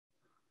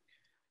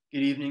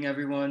Good evening,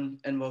 everyone,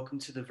 and welcome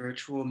to the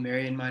virtual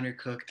Marion Minor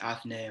Cook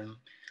Athenaeum.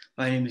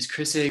 My name is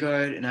Chris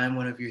Agard, and I'm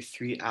one of your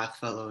 3 Ath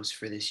Fellows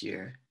for this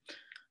year.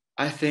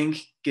 I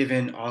think,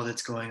 given all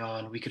that's going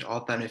on, we could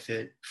all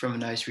benefit from a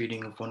nice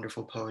reading of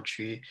wonderful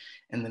poetry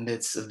in the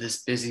midst of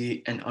this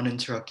busy and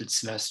uninterrupted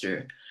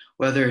semester,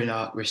 whether or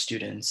not we're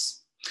students.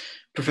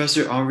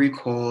 Professor Henri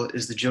Cole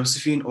is the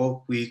Josephine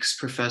Oak Weeks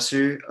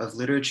Professor of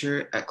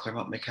Literature at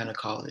Claremont McKenna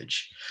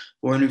College.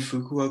 Born in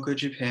Fukuoka,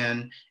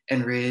 Japan,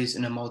 and raised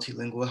in a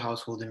multilingual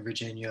household in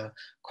Virginia,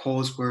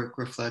 Cole's work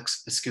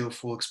reflects a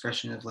skillful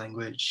expression of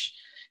language.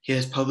 He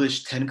has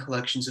published 10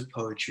 collections of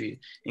poetry,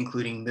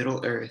 including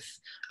Middle Earth,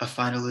 a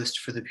finalist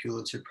for the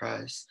Pulitzer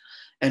Prize,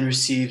 and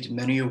received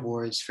many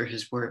awards for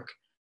his work,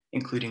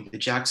 including the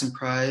Jackson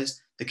Prize,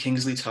 the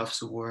Kingsley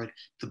Tufts Award,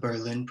 the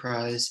Berlin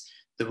Prize,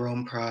 the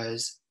Rome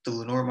Prize, the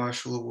Lenore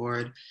Marshall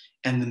Award,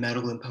 and the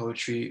Medal in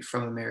Poetry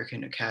from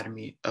American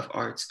Academy of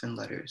Arts and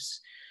Letters.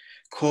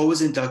 Cole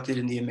was inducted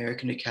in the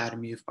American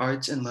Academy of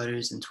Arts and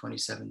Letters in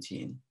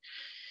 2017.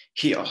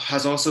 He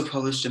has also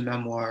published a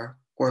memoir,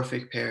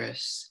 Orphic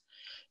Paris.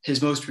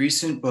 His most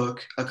recent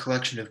book, a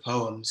collection of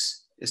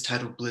poems, is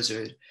titled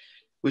Blizzard,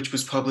 which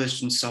was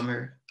published in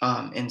summer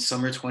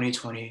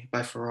 2020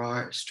 by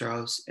Farrar,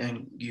 Straus,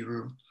 and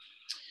Giroux.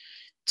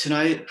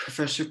 Tonight,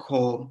 Professor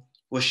Cole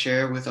will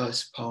share with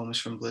us poems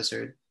from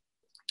Blizzard.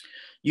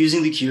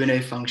 Using the Q&A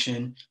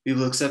function, we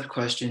will accept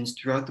questions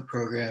throughout the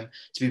program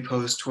to be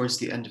posed towards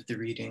the end of the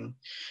reading.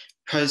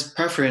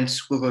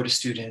 Preference will go to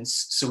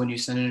students, so when you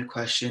send in a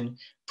question,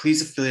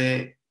 please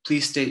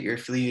state your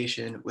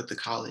affiliation with the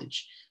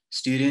college: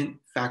 student,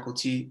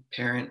 faculty,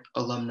 parent,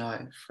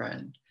 alumni,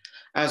 friend.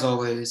 As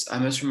always, I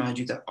must remind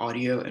you that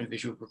audio and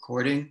visual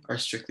recording are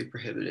strictly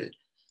prohibited.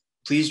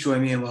 Please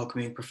join me in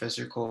welcoming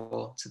Professor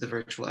Cole to the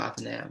virtual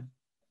Athenaeum.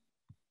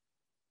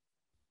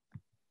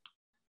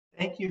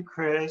 Thank you,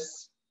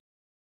 Chris.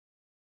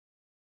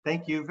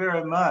 Thank you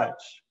very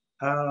much.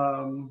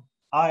 I'm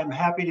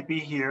happy to be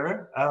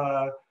here.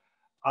 I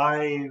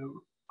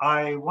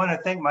want to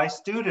thank my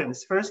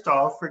students, first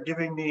off, for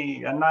giving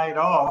me a night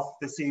off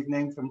this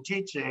evening from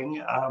teaching.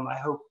 I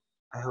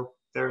hope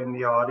they're in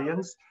the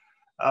audience,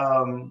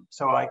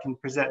 so I can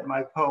present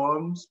my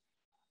poems.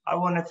 I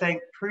want to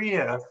thank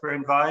Priya for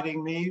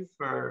inviting me,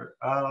 for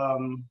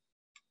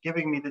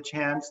giving me the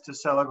chance to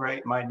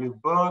celebrate my new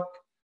book.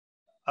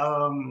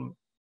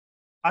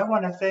 I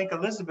want to thank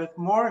Elizabeth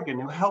Morgan,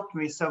 who helped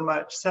me so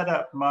much set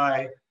up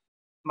my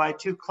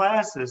 2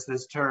 classes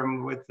this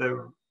term with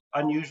the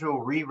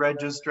unusual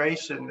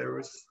re-registration.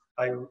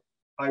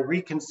 I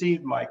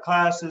reconceived my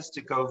classes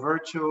to go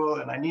virtual,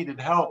 and I needed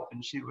help,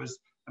 and she was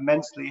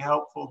immensely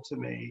helpful to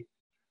me.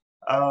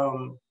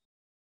 I'm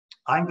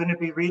going to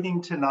be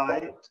reading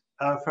tonight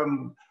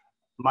from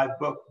my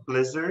book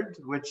Blizzard,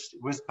 which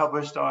was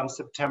published on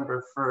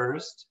September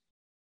 1st.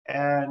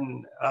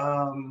 And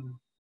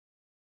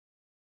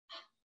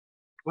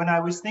when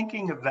I was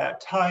thinking of that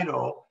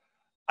title,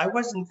 I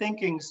wasn't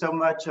thinking so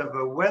much of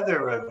a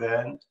weather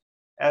event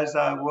as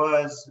I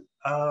was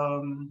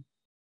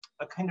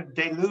a kind of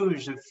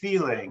deluge of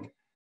feeling.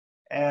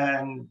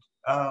 And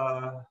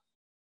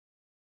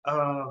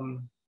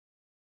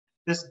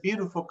this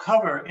beautiful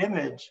cover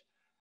image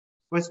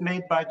was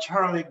made by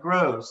Charlie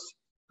Gross,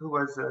 who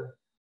was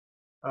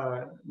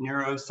a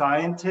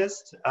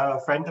neuroscientist,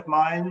 a friend of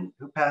mine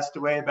who passed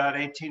away about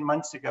 18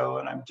 months ago.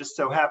 And I'm just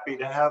so happy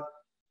to have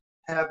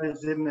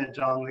his image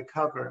on the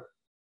cover.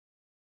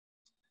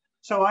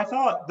 So I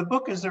thought the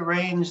book is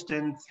arranged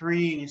in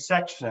 3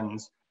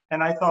 sections,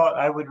 and I thought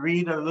I would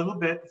read a little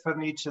bit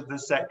from each of the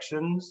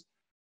sections,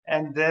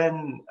 and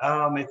then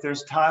if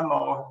there's time,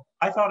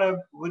 I thought I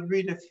would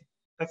read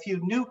a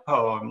few new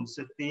poems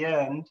at the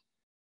end,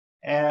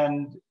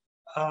 and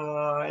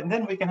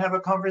then we can have a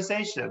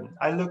conversation.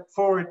 I look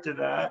forward to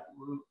that.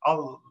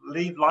 I'll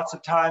leave lots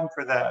of time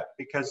for that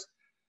because,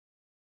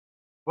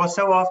 well,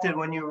 so often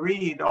when you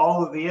read,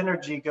 all of the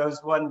energy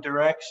goes one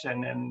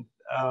direction, and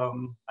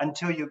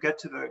until you get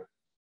to the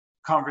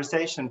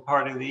conversation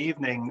part of the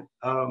evening,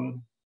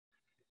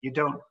 you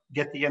don't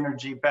get the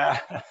energy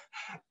back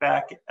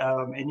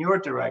in your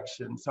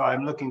direction. So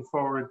I'm looking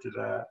forward to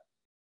that.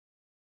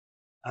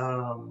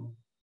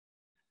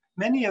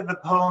 Many of the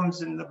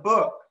poems in the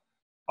book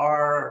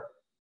are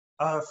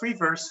free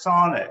verse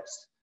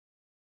sonnets,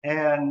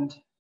 and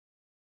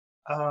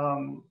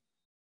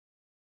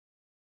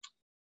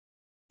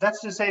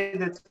that's to say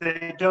that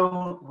they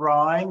don't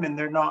rhyme and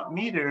they're not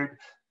metered,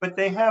 but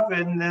they have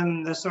in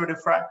them the sort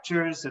of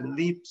fractures and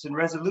leaps and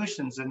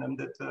resolutions in them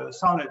that the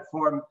sonnet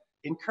form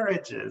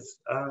encourages.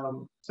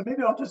 So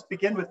maybe I'll just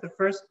begin with the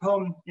first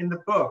poem in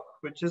the book,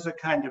 which is a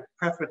kind of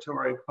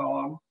prefatory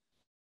poem.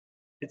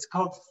 It's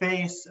called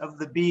Face of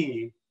the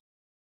Bee.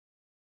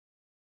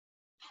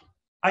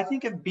 I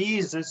think of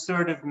bees as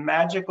sort of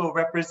magical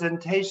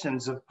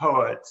representations of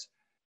poets,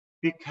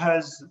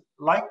 because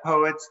like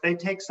poets, they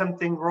take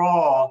something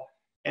raw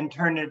and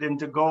turn it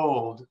into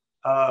gold.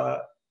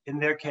 In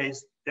their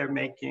case, they're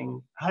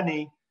making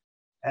honey,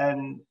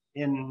 and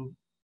in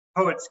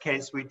poets'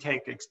 case, we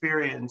take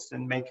experience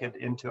and make it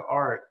into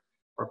art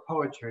or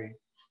poetry.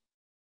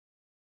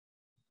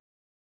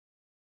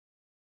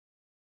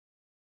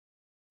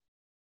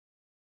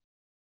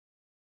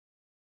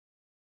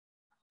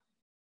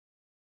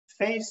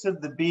 Face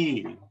of the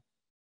Bee.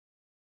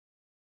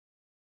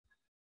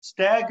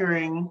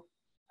 Staggering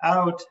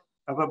out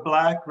of a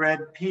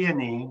black-red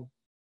peony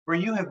where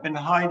you have been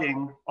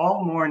hiding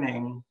all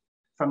morning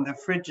from the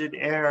frigid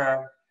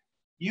air,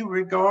 you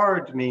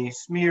regard me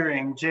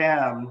smearing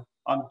jam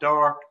on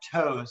dark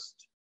toast.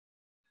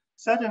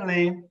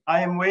 Suddenly,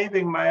 I am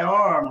waving my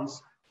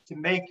arms to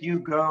make you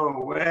go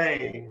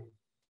away.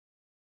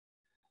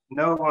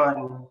 No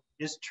one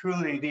is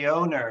truly the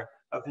owner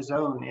of his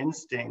own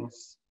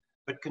instincts,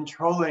 but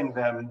controlling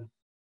them,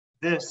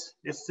 this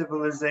is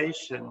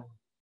civilization.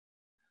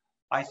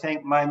 I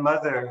thank my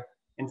mother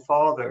and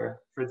father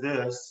for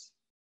this.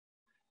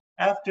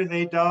 After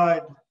they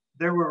died,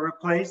 there were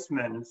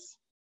replacements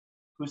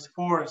whose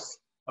force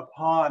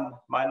upon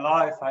my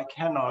life I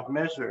cannot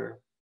measure.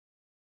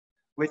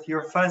 With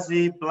your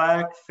fuzzy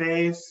black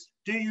face,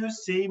 do you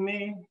see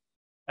me?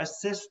 A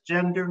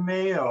cisgender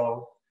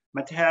male,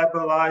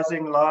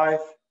 metabolizing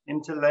life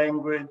into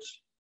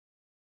language,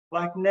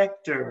 like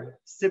nectar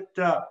sipped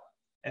up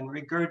and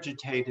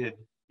regurgitated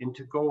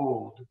into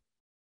gold.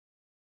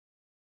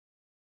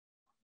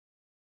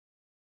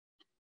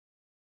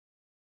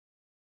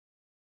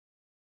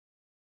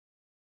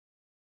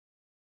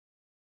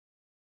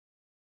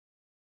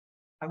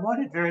 I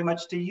wanted very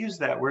much to use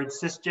that word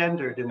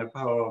cisgendered in a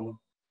poem.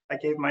 I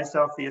gave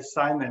myself the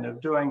assignment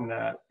of doing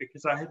that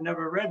because I had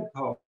never read a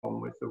poem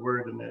with the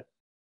word in it.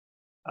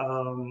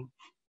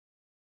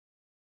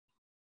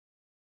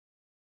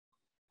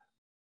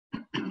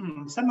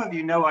 Some of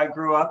you know I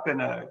grew up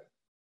in a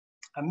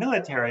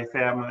military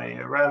family,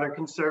 a rather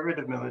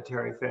conservative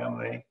military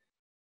family.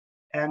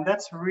 And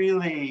that's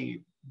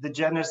really the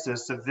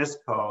genesis of this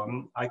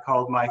poem. I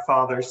called my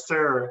father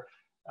Sir.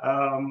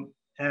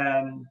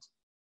 And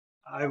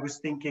I was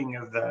thinking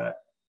of that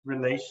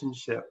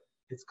relationship.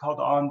 It's called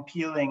On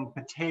Peeling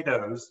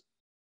Potatoes.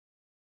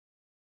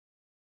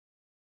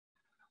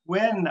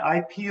 When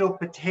I peel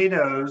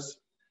potatoes,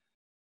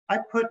 I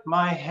put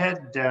my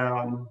head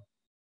down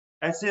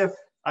as if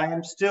I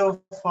am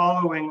still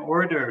following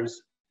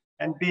orders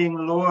and being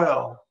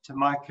loyal to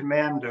my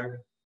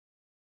commander.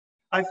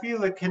 I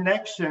feel a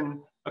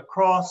connection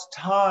across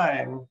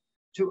time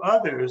to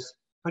others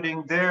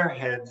putting their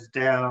heads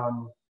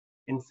down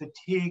in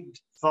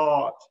fatigued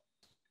thought,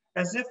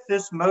 as if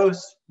this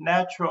most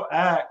natural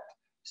act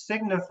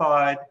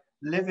signified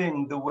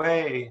living the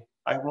way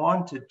I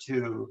wanted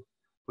to,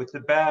 with the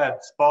bad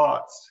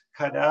spots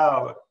cut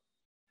out,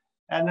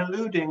 and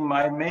eluding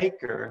my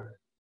maker.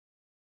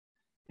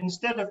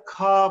 Instead of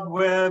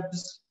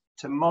cobwebs,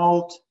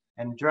 tumult,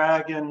 and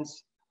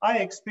dragons, I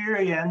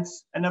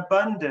experience an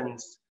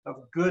abundance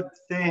of good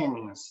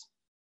things,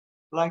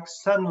 like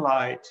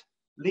sunlight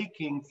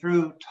leaking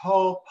through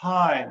tall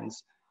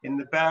pines in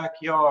the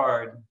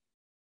backyard.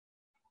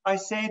 I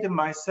say to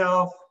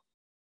myself,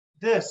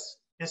 this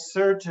is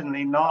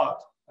certainly not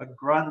a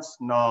grunt's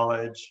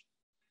knowledge,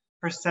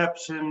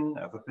 perception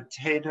of a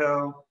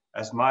potato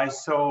as my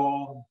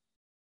soul,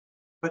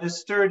 but a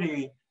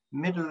sturdy,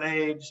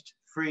 middle-aged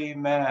free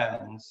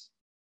man's.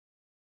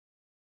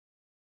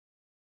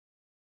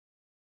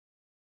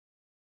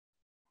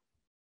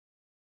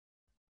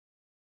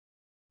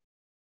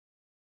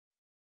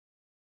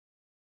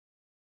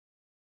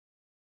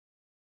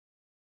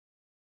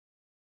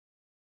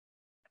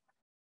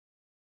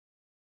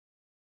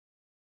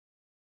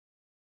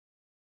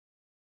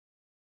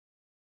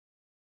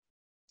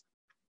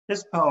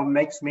 This poem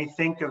makes me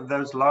think of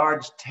those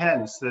large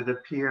tents that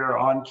appear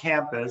on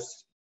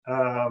campus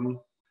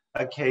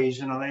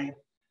occasionally.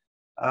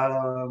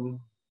 A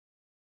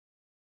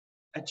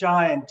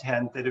giant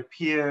tent that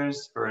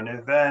appears for an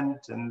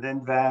event and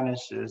then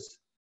vanishes.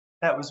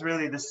 That was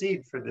really the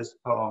seed for this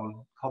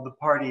poem, called The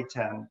Party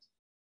Tent.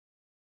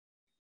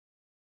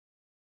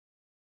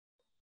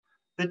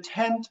 The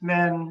tent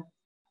men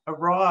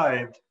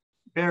arrived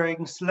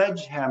bearing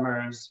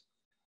sledgehammers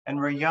and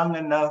were young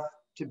enough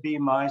to be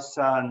my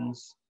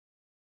sons.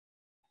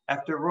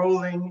 After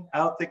rolling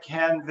out the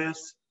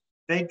canvas,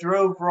 they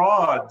drove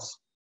rods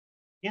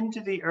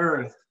into the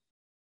earth,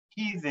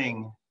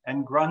 heaving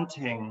and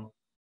grunting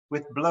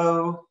with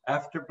blow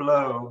after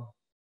blow.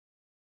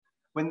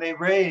 When they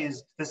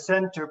raised the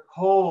center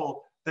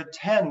pole, the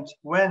tent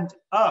went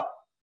up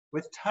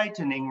with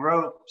tightening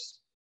ropes,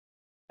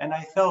 and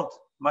I felt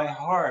my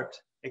heart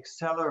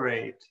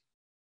accelerate.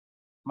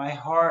 My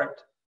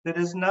heart that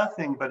is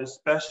nothing but a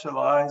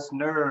specialized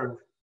nerve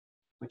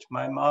which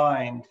my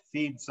mind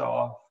feeds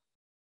off.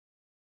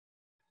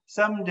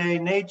 Someday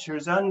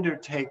nature's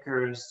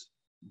undertakers,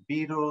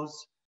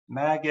 beetles,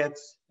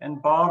 maggots,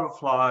 and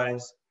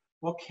bottleflies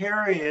will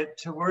carry it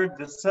toward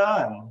the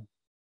sun.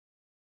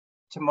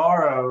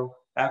 Tomorrow,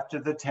 after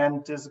the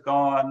tent is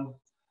gone,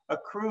 a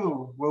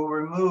crew will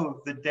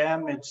remove the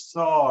damaged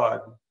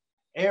sod,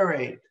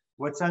 aerate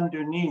what's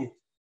underneath,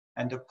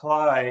 and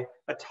apply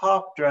a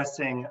top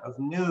dressing of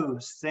new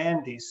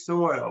sandy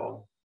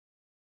soil.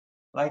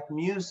 like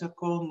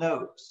musical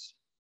notes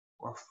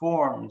or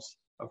forms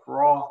of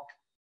rock.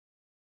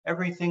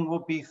 Everything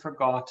will be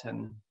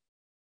forgotten.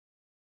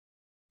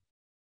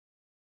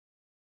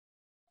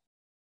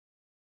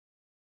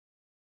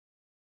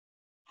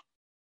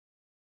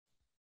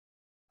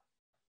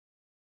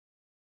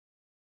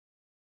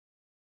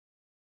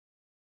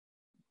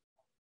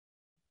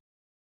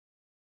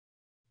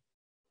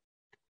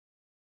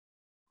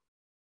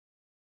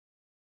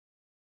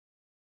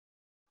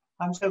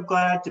 I'm so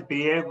glad to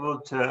be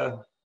able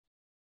to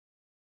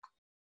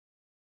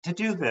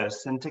do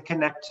this and to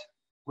connect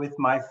with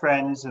my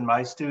friends and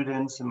my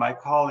students and my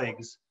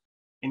colleagues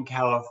in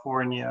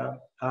California.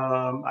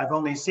 I've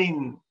only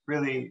seen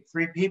really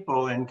 3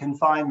 people in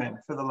confinement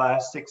for the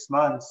last 6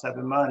 months,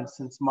 7 months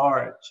since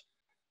March.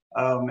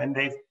 And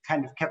they've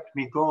kind of kept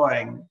me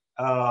going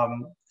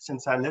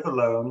since I live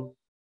alone.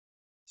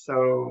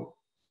 So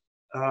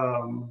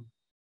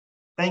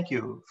thank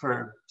you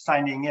for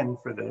signing in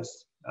for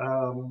this.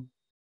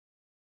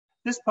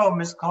 This poem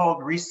is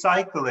called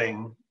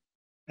Recycling.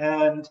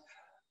 And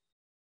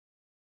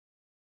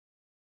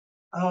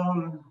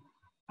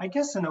I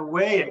guess in a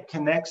way it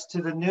connects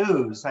to the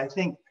news. I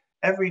think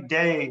every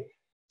day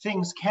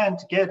things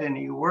can't get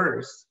any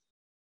worse.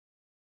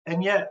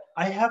 And yet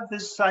I have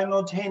this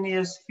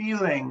simultaneous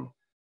feeling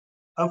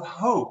of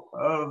hope,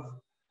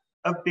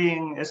 of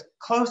being as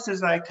close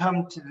as I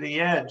come to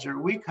the edge, or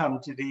we come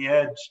to the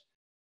edge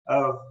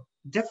of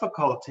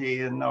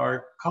difficulty in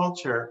our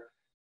culture.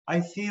 I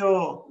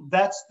feel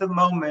that's the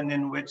moment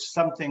in which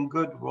something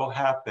good will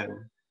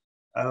happen.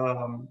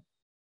 And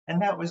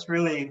that was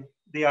really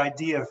the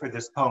idea for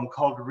this poem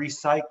called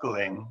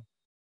Recycling.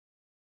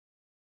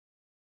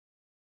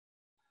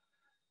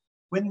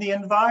 When the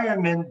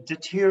environment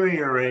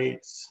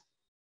deteriorates,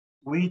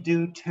 we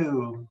do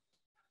too.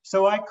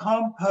 So I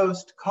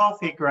compost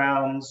coffee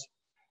grounds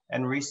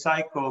and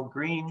recycle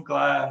green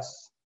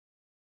glass.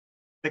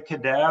 The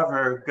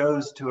cadaver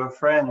goes to a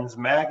friend's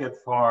maggot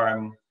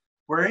farm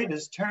where it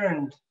is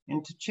turned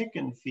into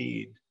chicken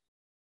feed.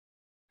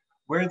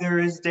 Where there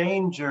is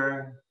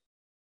danger,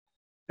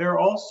 there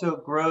also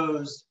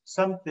grows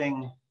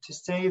something to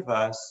save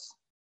us.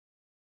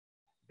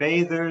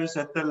 Bathers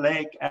at the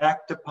lake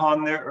act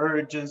upon their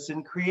urges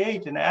and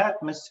create an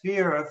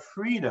atmosphere of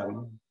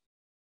freedom.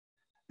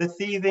 The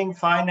thieving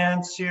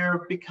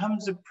financier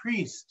becomes a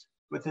priest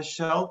with a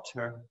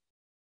shelter.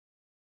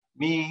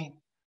 Me,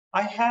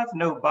 I have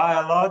no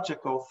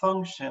biological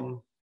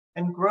function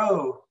and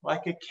grow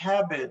like a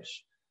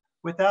cabbage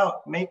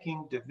without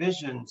making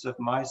divisions of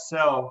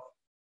myself.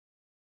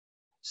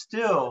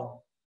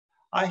 Still,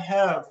 I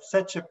have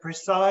such a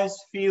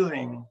precise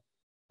feeling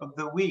of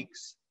the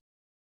week's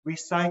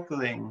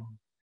recycling,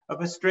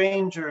 of a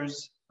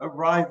stranger's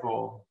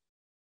arrival,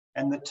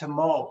 and the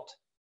tumult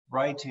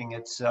righting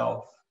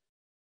itself.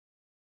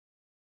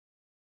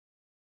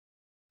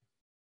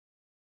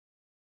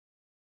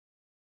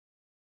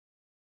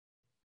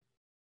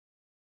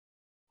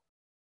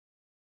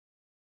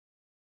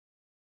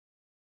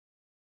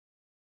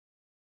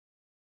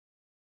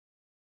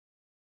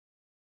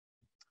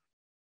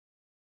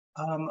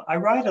 I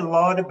write a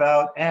lot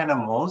about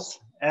animals,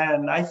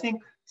 and I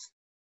think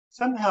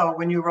somehow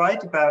when you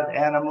write about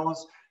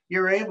animals,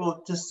 you're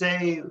able to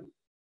say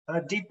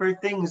deeper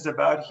things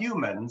about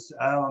humans.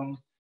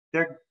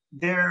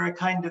 They're a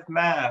kind of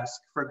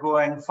mask for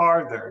going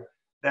farther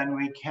than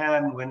we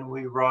can when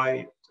we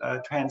write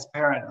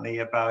transparently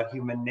about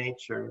human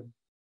nature.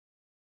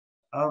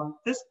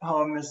 This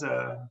poem is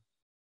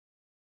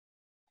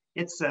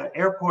it's an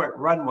airport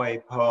runway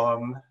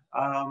poem.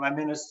 I'm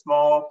in a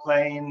small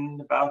plane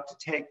about to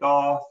take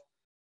off,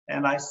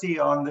 and I see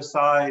on the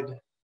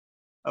side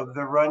of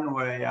the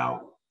runway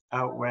out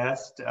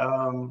west,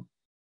 2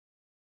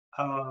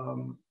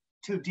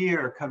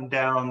 deer come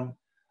down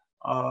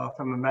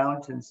from a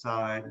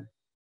mountainside.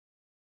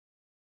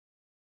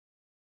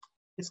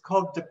 It's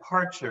called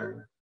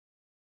Departure.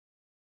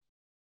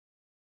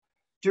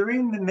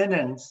 During the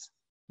minutes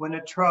when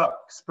a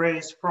truck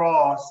sprays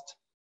frost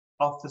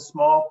off the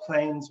small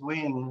plane's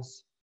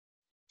wings,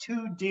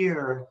 2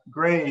 deer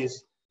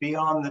graze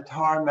beyond the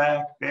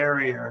tarmac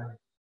barrier.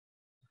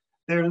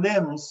 Their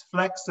limbs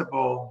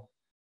flexible,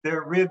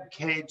 their rib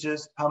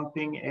cages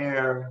pumping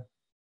air.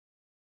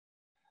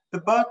 The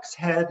buck's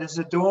head is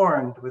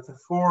adorned with a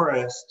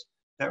forest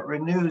that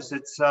renews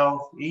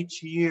itself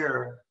each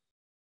year.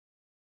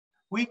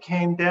 We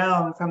came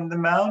down from the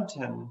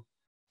mountain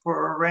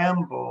for a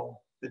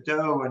ramble, the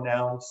doe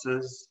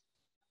announces,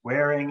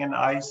 wearing an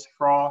ice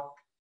frock,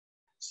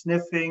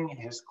 sniffing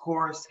his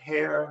coarse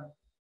hair,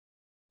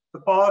 the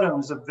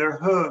bottoms of their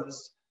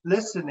hooves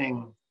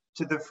listening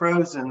to the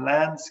frozen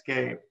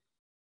landscape.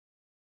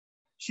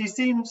 She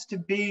seems to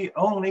be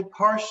only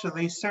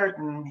partially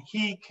certain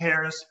he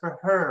cares for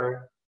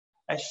her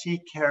as she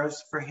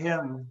cares for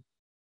him.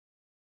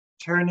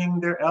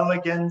 Turning their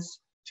elegance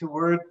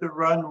toward the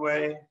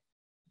runway,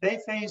 they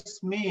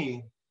face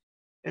me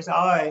as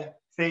I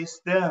face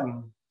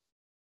them.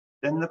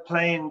 Then the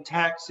plane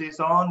taxis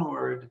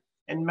onward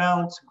and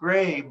mounts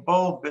gray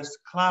bulbous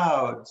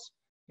clouds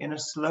in a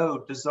slow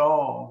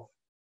dissolve.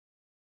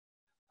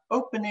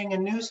 Opening a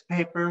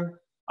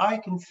newspaper, I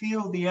can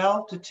feel the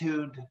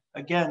altitude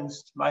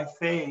against my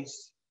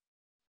face,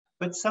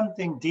 but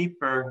something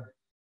deeper.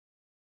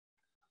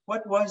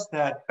 What was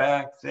that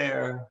back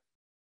there?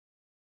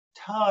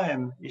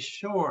 Time is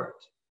short.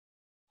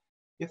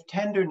 If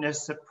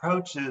tenderness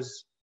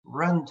approaches,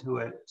 run to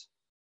it.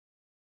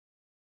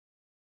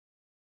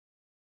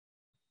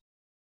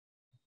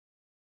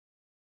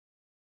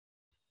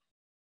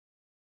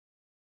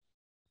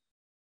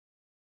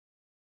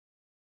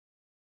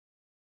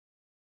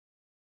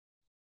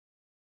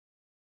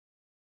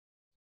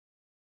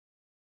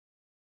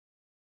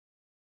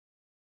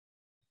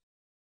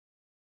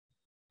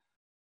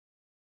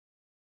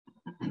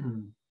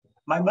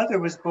 My mother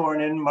was born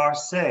in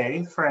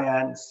Marseille,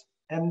 France,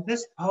 and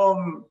this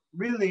poem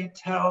really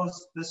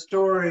tells the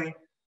story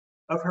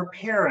of her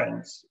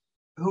parents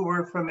who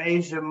were from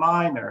Asia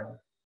Minor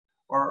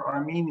or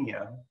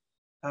Armenia.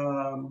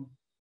 And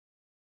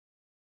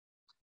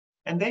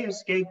they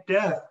escaped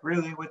death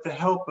really with the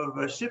help of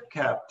a ship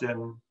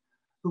captain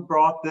who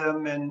brought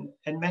them and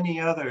many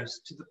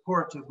others to the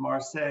port of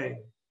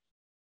Marseille.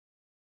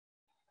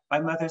 My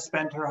mother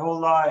spent her whole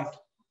life,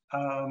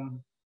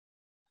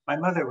 my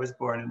mother was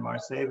born in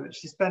Marseille, but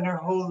she spent her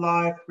whole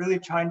life really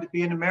trying to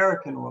be an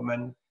American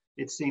woman,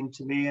 it seemed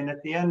to me. And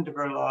at the end of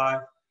her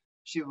life,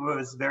 she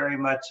was very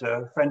much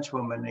a French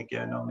woman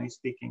again, only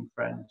speaking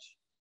French.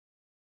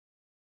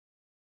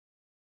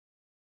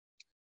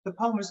 The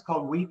poem is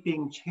called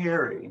Weeping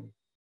Cherry.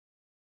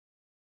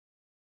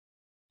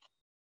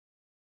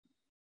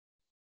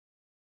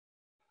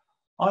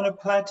 On a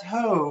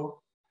plateau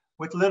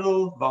with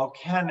little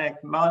volcanic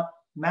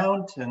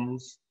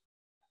mountains,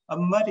 a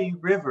muddy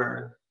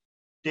river,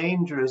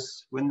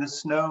 dangerous when the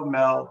snow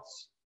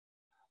melts,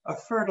 a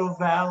fertile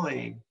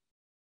valley,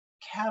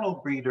 cattle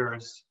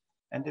breeders,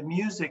 and a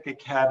music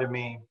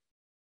academy,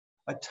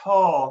 a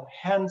tall,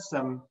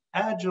 handsome,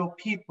 agile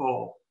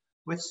people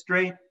with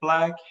straight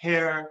black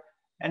hair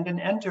and an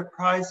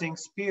enterprising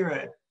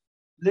spirit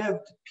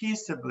lived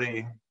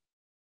peaceably.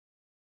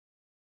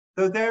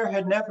 Though there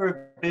had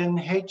never been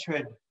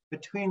hatred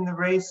between the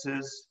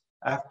races,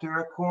 after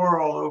a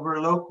quarrel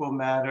over local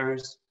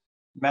matters,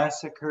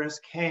 massacres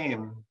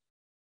came.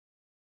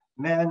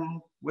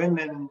 Men,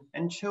 women,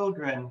 and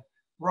children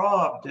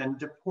robbed and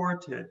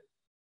deported.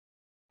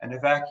 An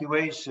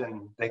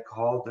evacuation, they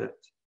called it.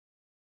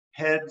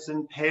 Heads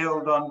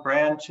impaled on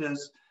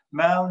branches,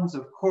 mounds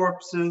of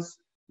corpses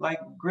like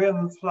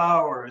grim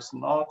flowers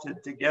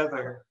knotted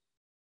together.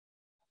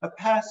 A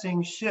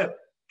passing ship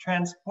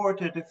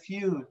transported a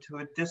few to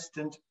a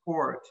distant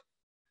port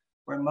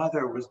where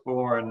mother was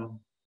born,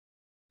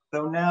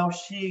 though now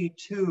she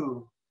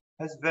too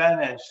has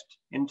vanished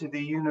into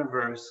the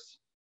universe,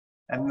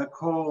 and the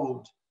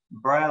cold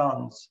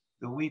browns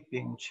the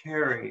weeping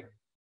cherry,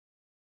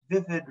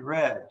 vivid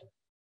red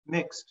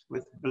mixed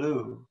with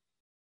blue.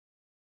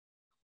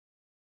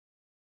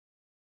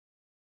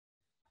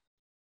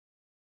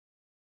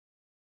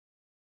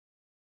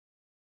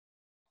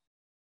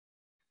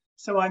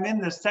 So I'm in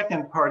the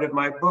second part of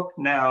my book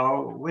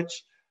now,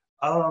 which,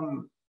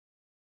 I'm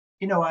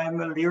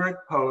a lyric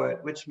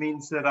poet, which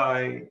means that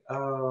I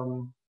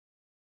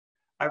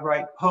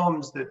write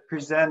poems that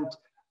present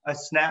a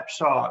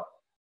snapshot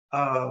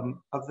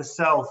of the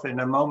self in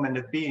a moment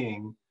of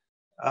being.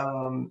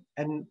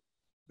 And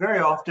very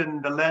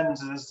often the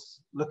lens is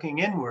looking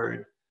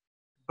inward,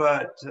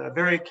 but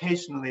very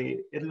occasionally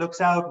it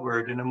looks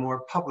outward in a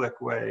more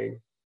public way,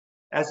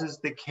 as is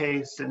the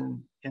case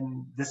in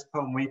this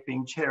poem,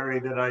 Weeping Cherry,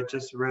 that I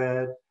just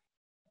read.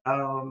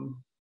 And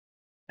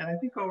I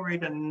think I'll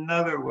read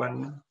another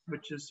one,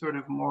 which is sort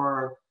of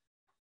more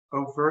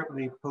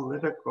overtly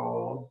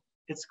political.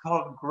 It's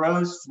called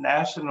Gross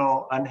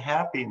National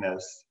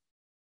Unhappiness.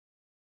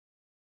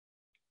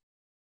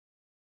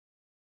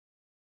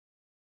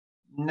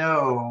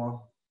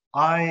 No,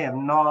 I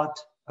am not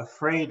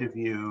afraid of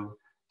you,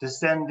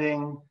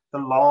 descending the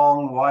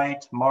long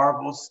white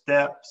marble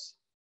steps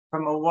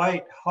from a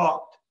white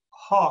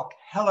hawk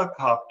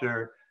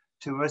helicopter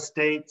to a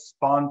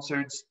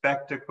state-sponsored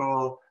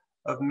spectacle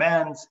of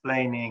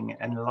mansplaining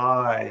and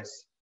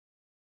lies.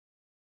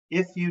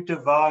 If you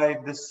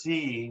divide the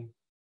sea,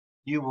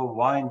 you will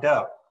wind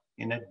up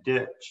in a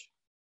ditch.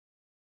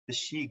 The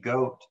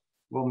she-goat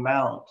will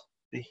mount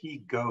the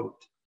he-goat.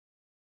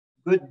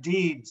 Good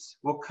deeds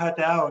will cut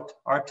out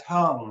our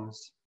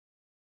tongues.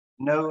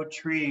 No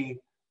tree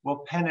will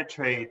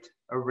penetrate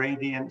a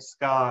radiant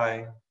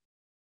sky.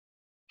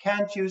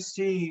 Can't you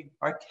see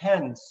our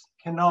tents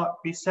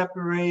cannot be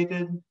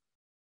separated?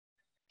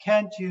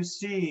 Can't you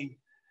see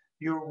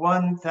your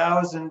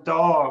 1,000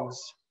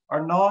 dogs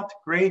are not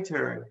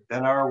greater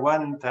than our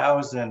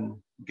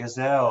 1,000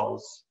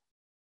 gazelles?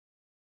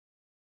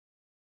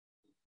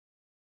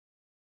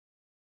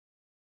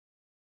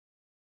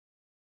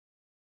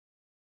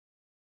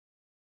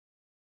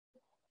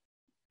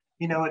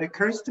 It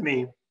occurs to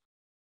me,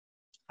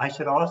 I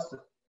should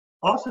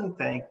also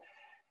thank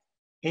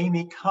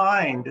Amy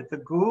Kind at the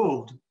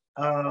Gould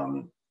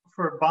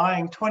for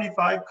buying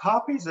 25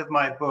 copies of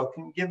my book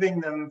and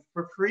giving them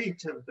for free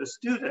to the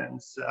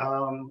students,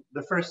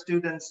 the first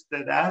students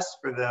that asked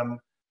for them.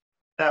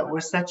 That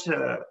was such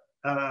a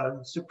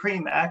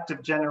supreme act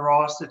of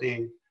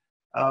generosity,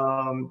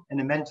 and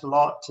it meant a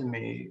lot to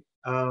me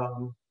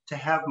to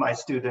have my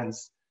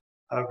students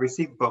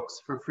receive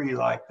books for free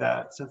like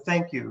that. So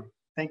thank you,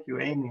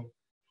 Amy.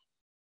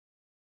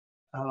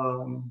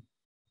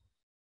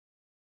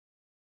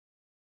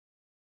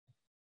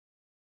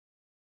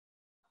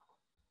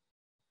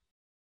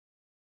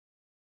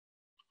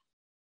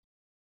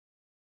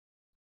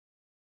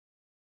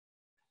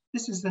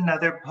 This is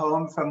another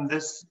poem from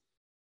this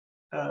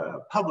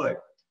public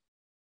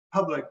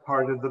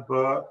part of the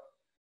book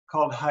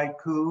called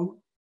Haiku.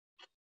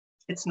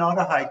 It's not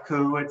a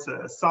haiku, it's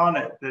a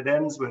sonnet that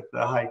ends with the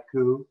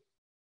haiku.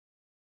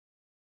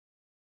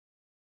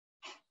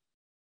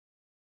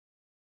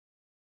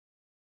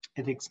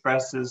 It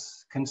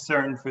expresses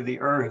concern for the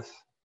earth.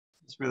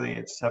 It's really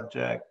its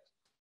subject.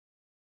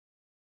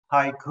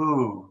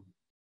 Haiku.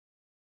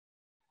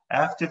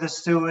 After the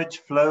sewage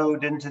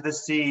flowed into the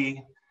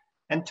sea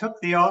and took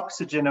the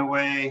oxygen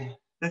away,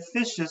 the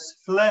fishes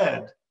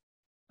fled,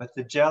 but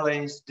the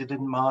jellies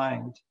didn't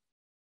mind.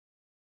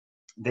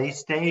 They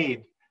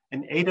stayed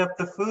and ate up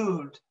the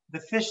food the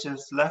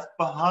fishes left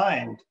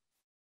behind.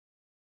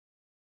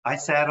 I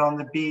sat on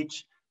the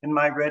beach in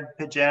my red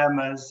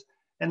pajamas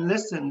and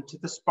listened to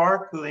the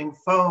sparkling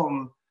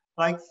foam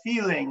like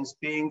feelings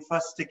being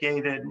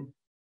fustigated.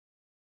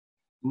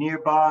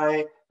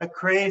 Nearby, a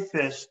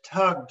crayfish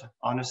tugged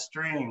on a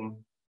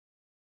string.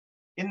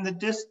 In the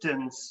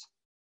distance,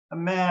 a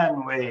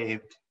man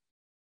waved.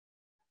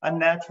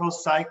 Unnatural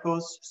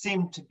cycles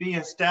seemed to be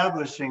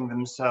establishing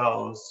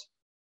themselves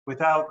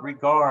without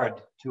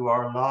regard to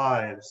our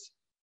lives.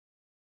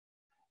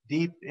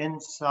 Deep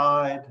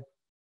inside,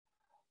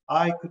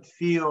 I could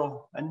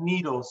feel a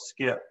needle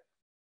skip.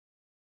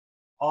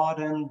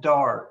 Autumn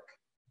dark,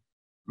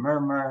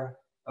 murmur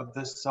of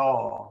the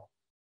saw,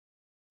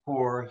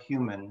 poor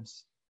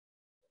humans.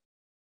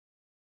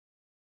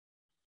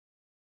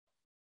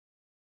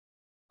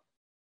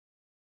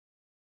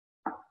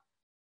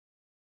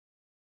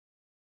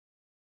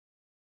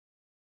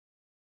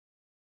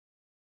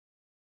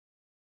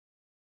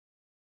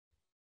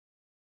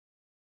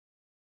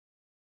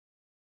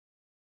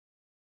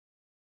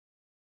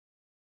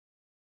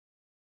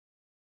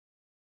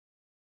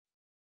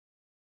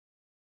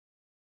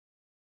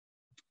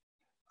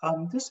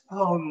 This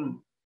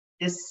poem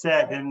is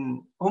set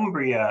in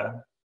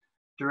Umbria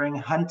during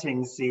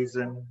hunting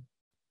season.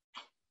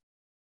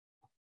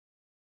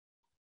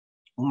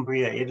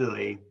 Umbria,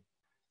 Italy.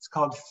 It's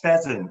called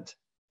Pheasant.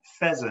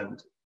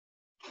 Pheasant.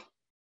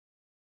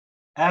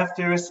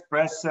 After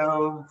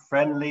espresso,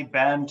 friendly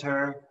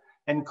banter,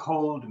 and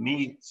cold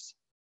meats.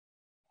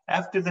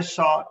 After the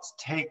shots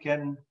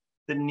taken,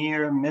 the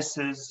near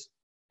misses,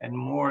 and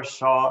more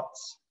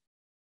shots.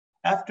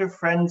 After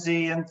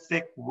frenzy and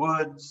thick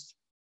woods,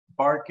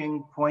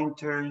 barking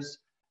pointers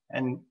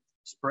and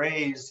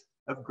sprays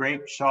of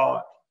grape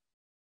shot.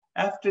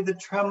 After the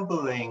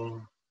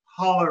trembling,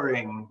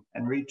 hollering,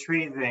 and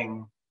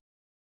retrieving.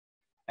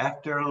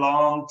 After a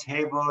long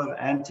table of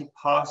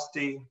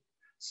antipasti,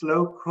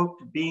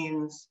 slow-cooked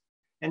beans,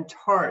 and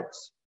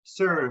tarts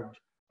served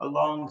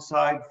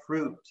alongside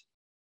fruit,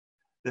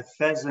 the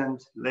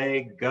pheasant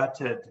lay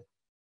gutted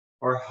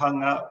or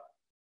hung up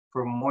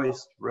for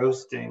moist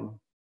roasting.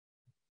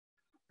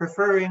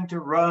 Preferring to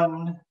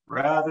run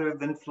rather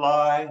than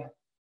fly,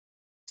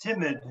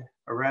 timid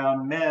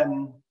around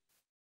men,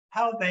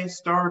 how they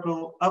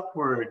startle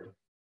upward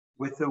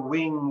with a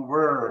wing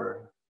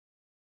whir.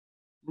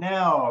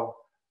 Now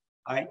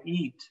I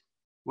eat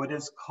what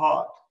is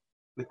caught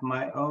with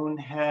my own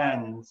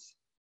hands,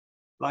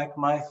 like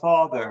my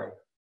father,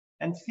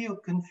 and feel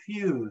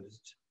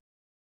confused.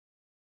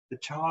 The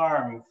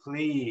charm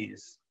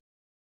flees.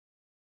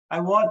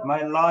 I want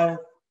my life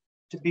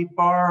to be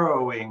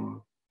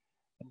borrowing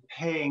and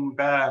paying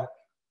back.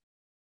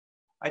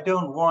 I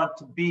don't want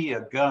to be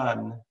a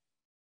gun.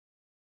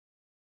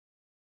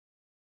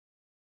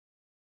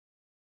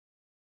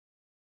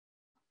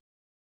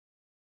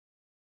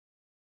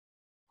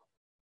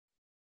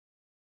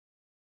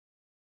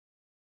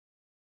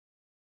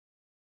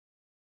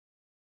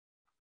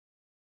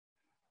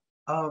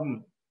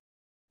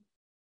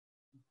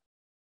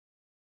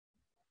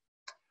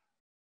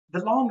 The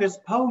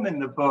longest poem in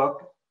the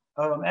book,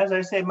 as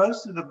I say,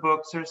 most of the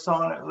books are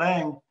sonnet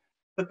length,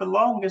 but the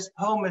longest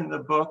poem in the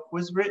book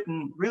was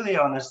written really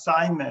on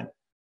assignment.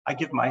 I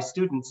give my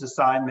students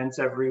assignments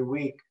every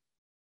week.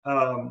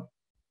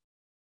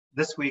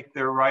 This week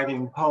they're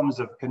writing poems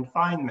of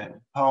confinement,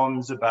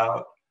 poems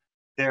about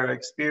their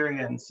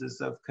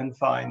experiences of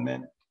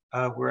confinement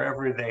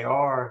wherever they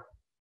are.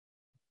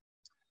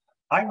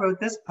 I wrote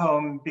this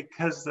poem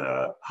because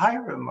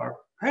Hiram, our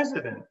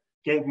president,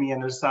 gave me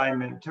an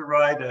assignment to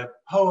write a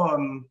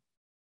poem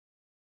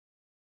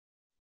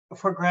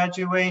for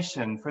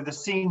graduation for the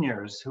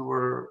seniors who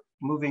were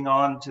moving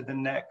on to the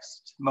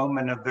next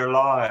moment of their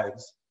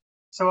lives.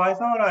 So I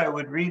thought I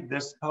would read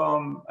this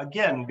poem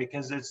again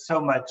because it's so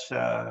much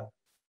a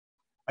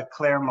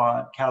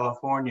Claremont,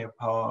 California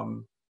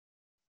poem,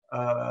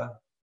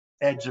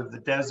 Edge of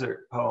the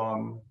Desert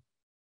poem.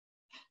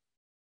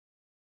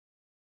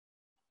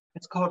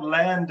 It's called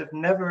Land of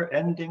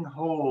Never-Ending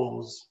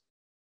Holes.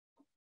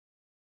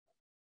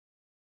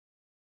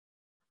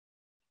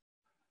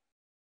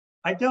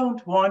 I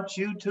don't want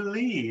you to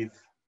leave.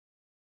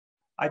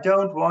 I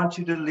don't want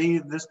you to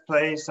leave this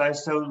place I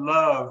so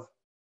love,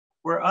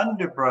 where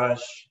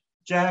underbrush,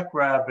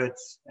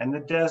 jackrabbits, and the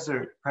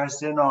desert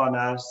press in on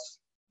us.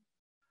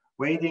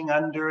 Waiting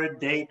under a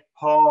date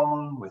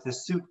palm with a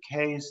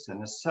suitcase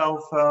and a cell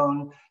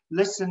phone,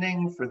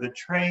 listening for the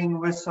train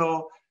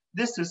whistle.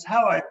 This is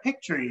how I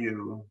picture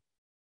you.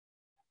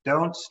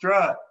 Don't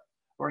strut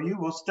or you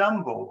will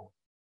stumble.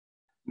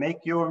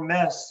 Make your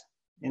mess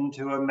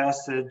into a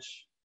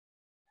message.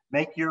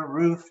 Make your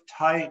roof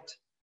tight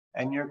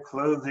and your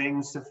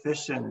clothing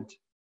sufficient,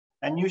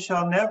 and you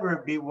shall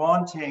never be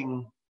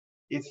wanting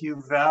if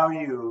you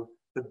value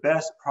the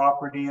best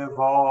property of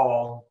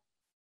all,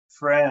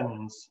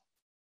 friends.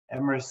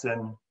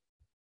 Emerson.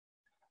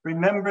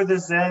 Remember the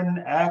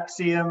Zen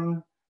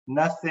axiom,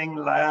 nothing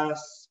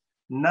lasts,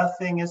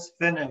 nothing is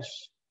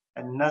finished,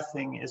 and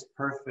nothing is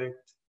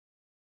perfect.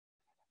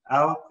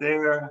 Out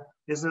there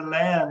is a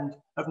land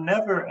of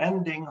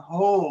never-ending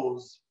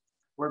holes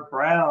where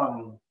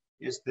brown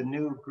is the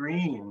new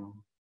green.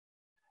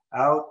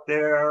 Out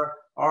there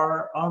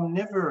are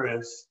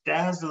omnivorous,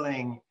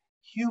 dazzling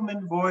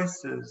human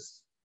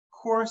voices,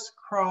 coarse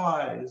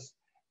cries,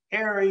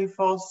 airy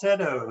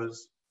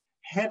falsettos,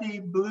 heady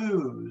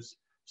blues,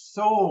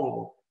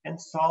 soul and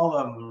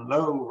solemn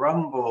low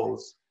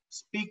rumbles,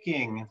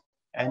 speaking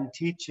and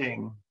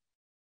teaching.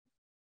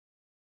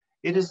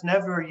 It is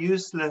never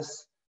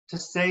useless to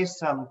say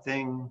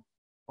something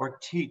or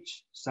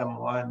teach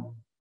someone.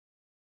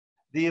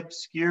 The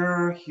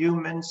obscure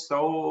human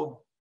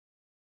soul,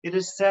 it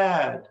is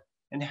sad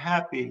and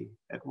happy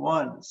at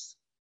once.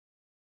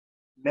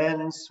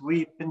 Men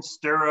sweep and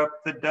stir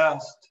up the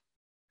dust,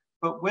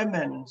 but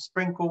women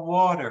sprinkle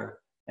water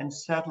and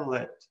settle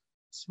it,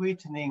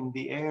 sweetening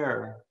the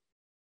air.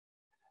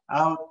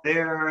 Out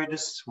there it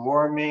is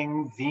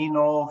swarming,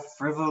 venal,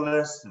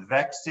 frivolous,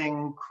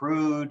 vexing,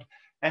 crude,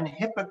 and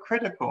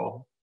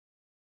hypocritical.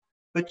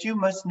 But you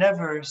must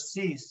never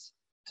cease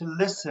to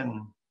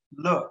listen,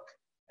 look,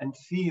 and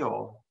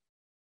feel.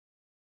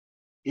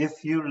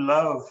 If you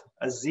love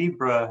a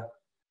zebra,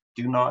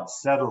 do not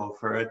settle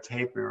for a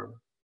tapir.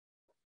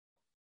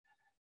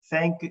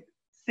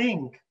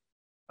 Think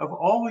of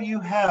all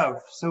you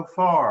have so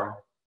far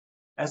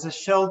as a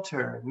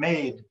shelter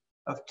made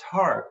of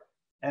tarp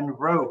and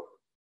rope,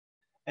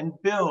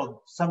 and build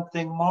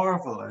something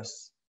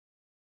marvelous.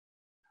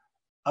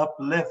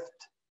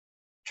 Uplift,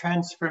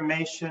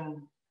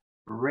 transformation,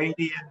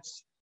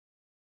 radiance.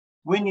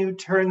 When you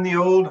turn the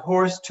old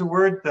horse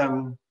toward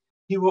them,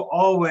 he will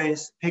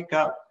always pick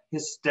up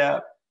his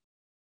step.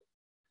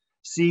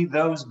 See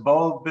those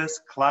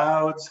bulbous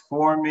clouds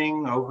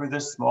forming over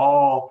the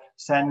small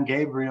San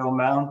Gabriel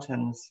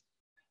Mountains.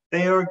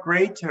 They are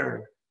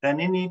greater than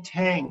any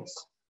tanks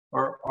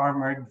or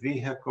armored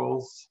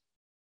vehicles.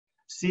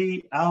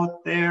 See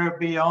out there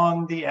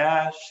beyond the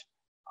ash,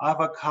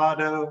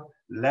 avocado,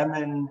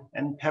 lemon,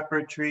 and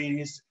pepper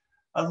trees.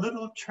 A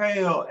little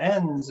trail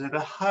ends at a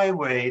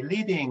highway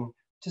leading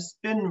to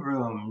spin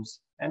rooms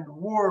and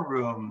war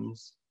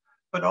rooms.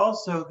 But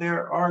also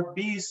there are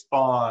bee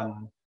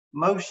spawn,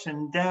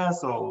 motion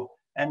dazzle,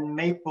 and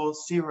maple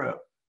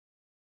syrup.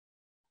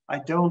 I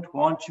don't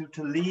want you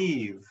to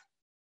leave.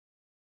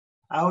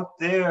 Out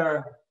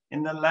there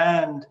in the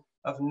land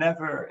of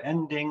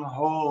never-ending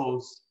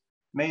holes,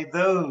 may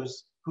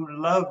those who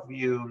love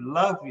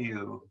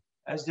you,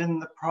 as in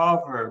the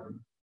proverb,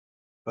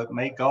 but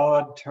may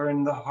God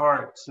turn the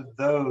hearts of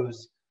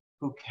those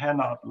who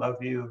cannot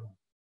love you.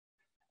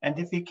 And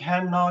if he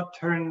cannot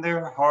turn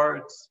their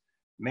hearts,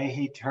 may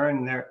he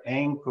turn their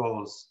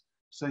ankles,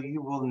 so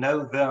you will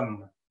know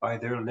them by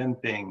their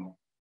limping.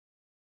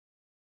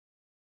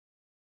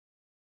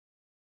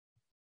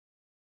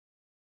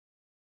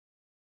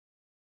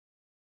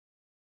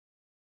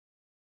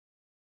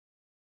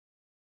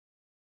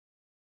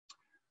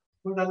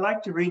 Well, I'd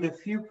like to read a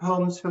few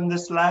poems from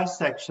this last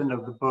section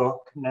of the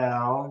book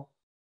now.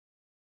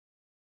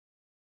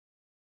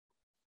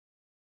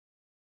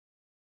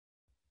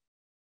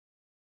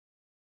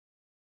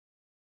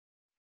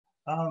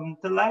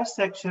 The last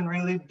section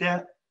really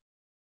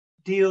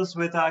deals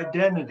with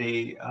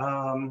identity.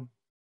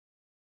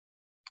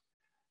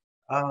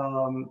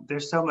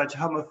 There's so much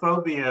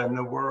homophobia in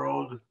the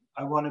world.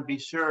 I want to be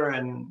sure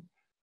and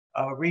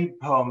read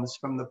poems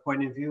from the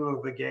point of view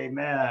of a gay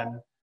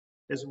man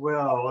as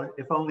well,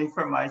 if only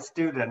for my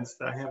students.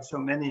 I have so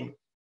many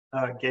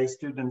gay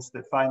students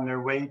that find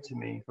their way to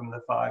me from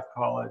the 5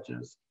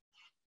 colleges.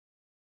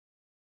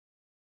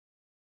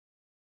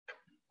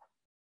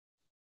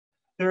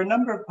 There are a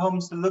number of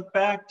poems that look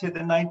back to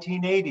the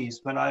 1980s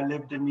when I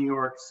lived in New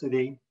York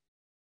City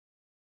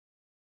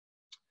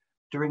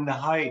during the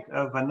height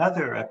of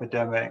another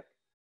epidemic,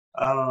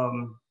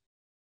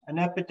 an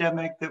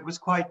epidemic that was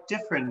quite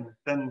different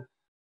than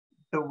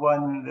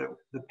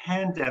the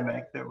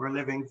pandemic that we're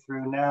living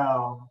through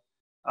now,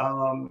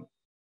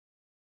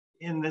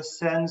 in the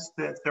sense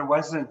that there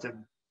wasn't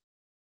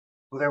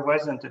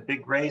a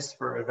big race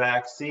for a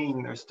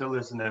vaccine. There still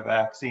isn't a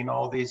vaccine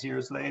all these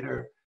years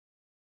later.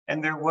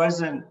 And there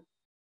wasn't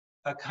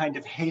a kind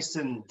of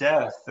hastened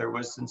death. There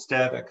was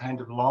instead a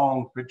kind of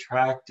long,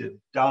 protracted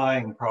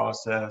dying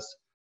process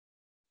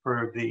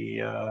for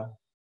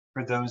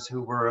those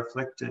who were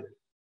afflicted.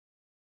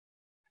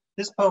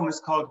 This poem is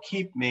called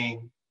Keep Me.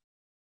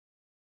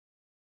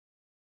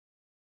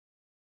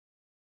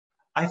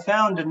 I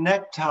found a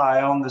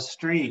necktie on the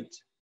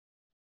street,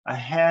 a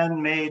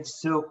handmade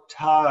silk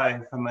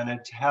tie from an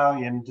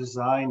Italian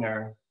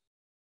designer.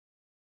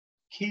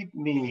 Keep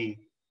me,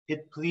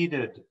 it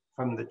pleaded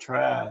from the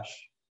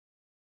trash.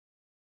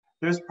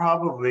 There's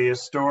probably a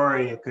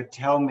story it could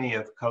tell me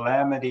of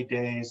calamity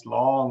days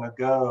long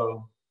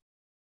ago.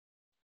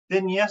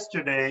 Then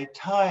yesterday,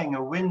 tying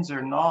a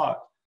Windsor knot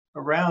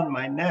around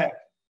my neck,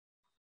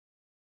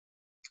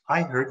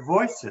 I heard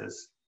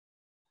voices.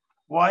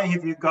 Why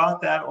have you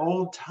got that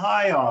old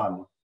tie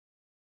on?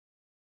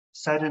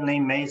 Suddenly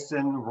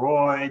Mason,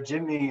 Roy,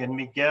 Jimmy, and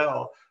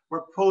Miguel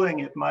were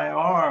pulling at my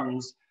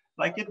arms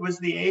like it was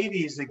the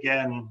 80s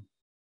again,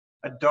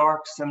 a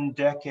darksome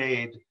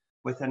decade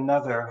with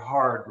another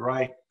hard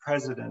right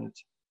president.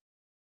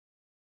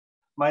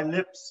 My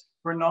lips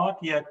were not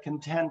yet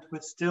content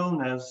with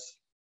stillness.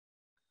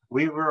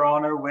 We were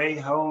on our way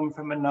home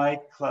from a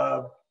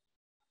nightclub.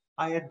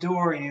 I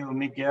adore you,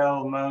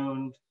 Miguel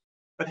moaned,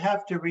 but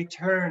have to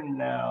return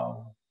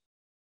now.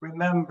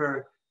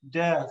 Remember,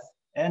 death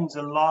ends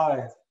a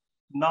life,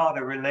 not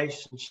a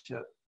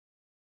relationship.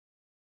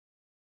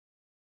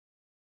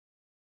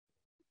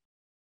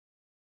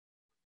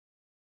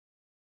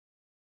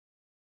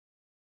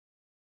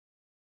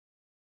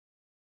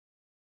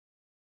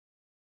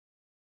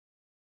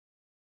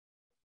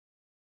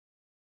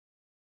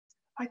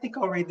 I think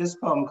I'll read this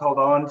poem called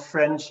On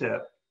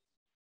Friendship.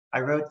 I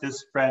wrote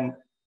this poem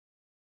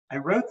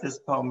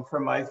for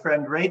my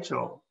friend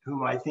Rachel,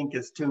 whom I think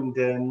is tuned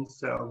in.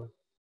 So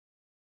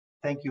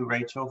thank you,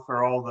 Rachel,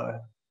 for all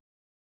the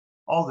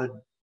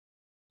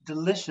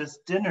delicious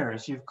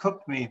dinners you've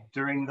cooked me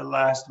during the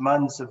last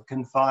months of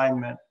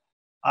confinement.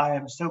 I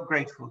am so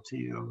grateful to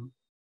you.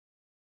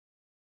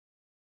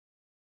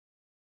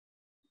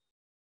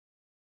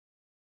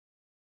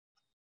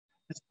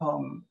 This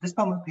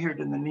poem appeared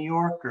in the New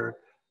Yorker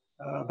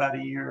about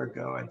a year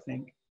ago, I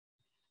think.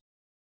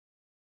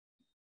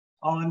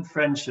 On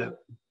Friendship.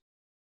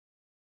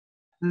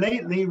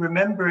 Lately,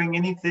 remembering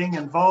anything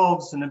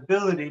involves an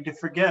ability to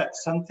forget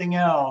something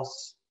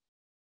else.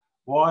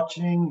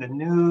 Watching the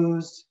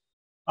news,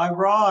 I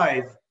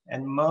writhe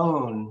and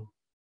moan.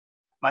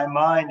 My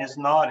mind is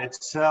not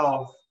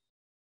itself.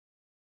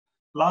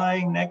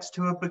 Lying next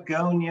to a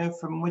begonia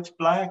from which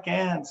black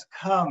ants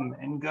come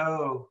and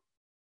go,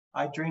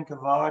 I drink a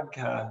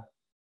vodka.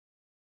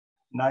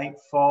 Night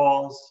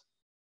falls.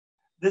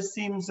 This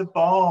seems a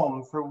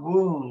balm for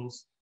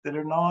wounds that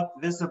are not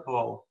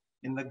visible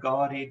in the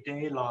gaudy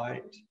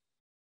daylight.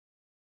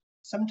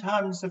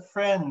 Sometimes a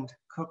friend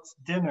cooks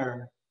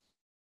dinner.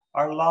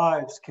 Our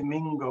lives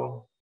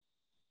commingle.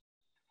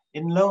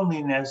 In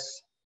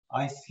loneliness,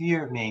 I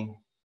fear me.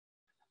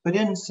 But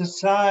in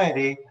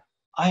society,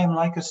 I am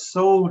like a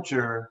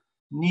soldier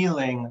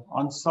kneeling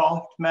on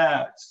soft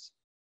mats.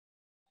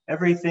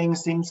 Everything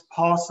seems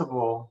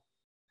possible,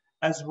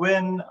 as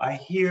when I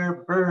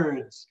hear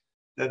birds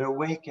that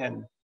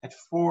awaken at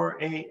 4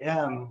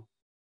 a.m.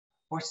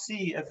 or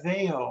see a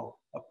veil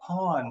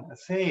upon a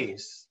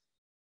face.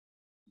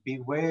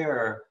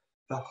 Beware,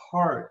 the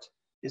heart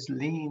is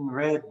lean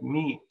red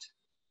meat.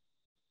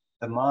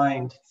 The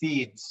mind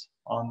feeds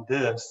on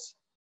this.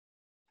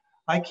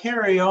 I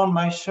carry on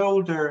my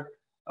shoulder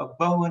a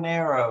bow and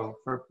arrow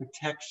for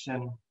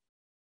protection.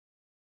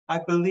 I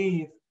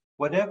believe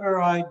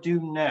whatever I do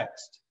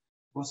next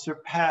will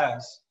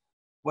surpass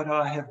what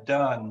I have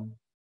done.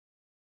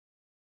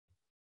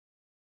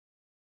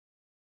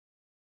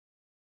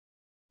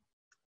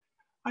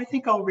 I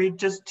think I'll read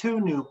just 2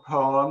 new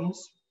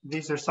poems.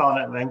 These are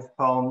sonnet length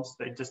poems.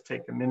 They just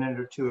take a minute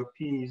or 2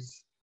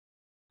 apiece.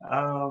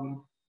 I've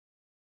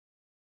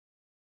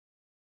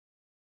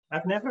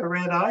never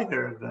read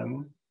either of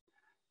them.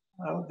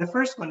 The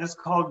first one is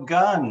called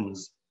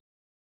Guns.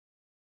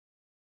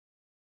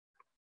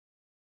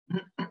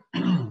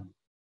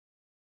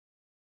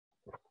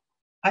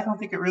 I don't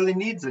think it really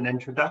needs an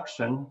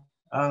introduction.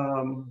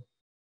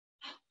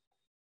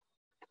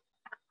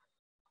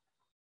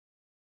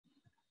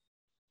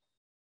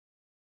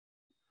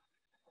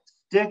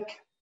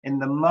 Stick in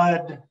the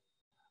mud,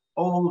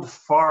 old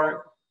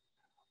fart.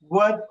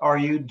 What are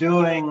you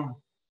doing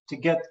to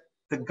get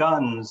the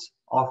guns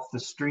off the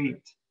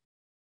street?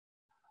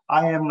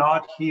 I am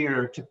not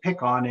here to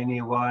pick on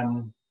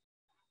anyone,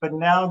 but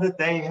now that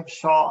they have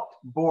shot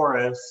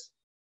Boris,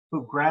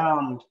 who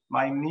ground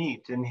my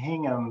meat in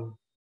Hingham,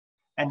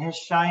 and his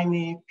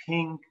shiny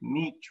pink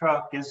meat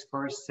truck is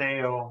for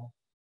sale,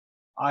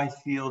 I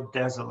feel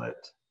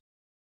desolate.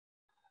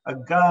 A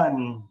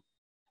gun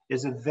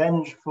is a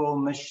vengeful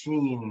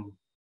machine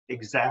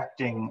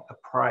exacting a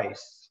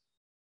price.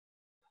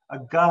 A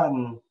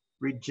gun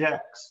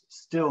rejects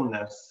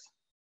stillness.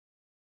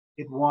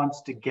 It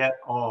wants to get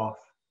off.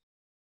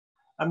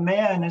 A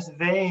man is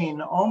vain,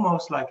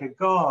 almost like a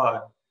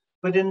god,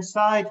 but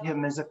inside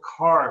him is a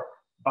carp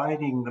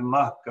biting the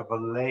muck of a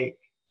lake.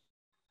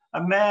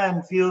 A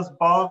man feels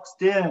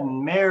boxed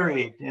in,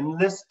 married,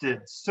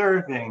 enlisted,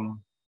 serving.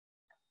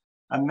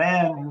 A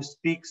man who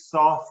speaks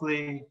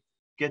softly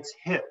gets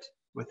hit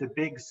with a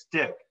big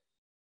stick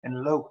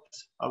and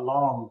lopes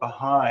along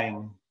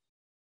behind.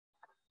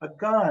 A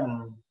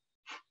gun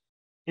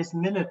is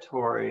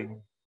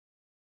minatory.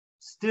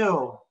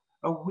 Still,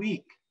 a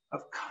week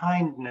of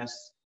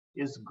kindness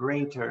is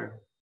greater.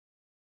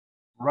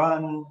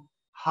 Run,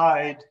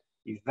 hide,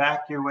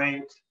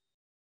 evacuate,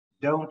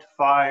 don't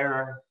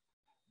fire,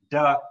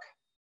 duck,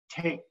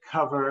 take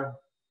cover.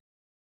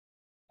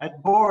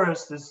 At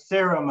Boris's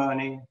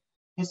ceremony,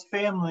 his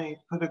family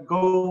put a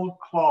gold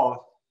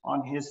cloth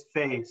on his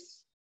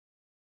face.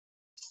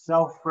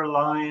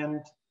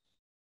 Self-reliant,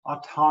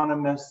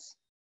 autonomous,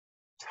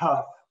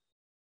 tough,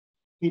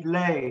 he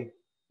lay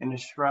in a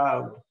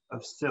shroud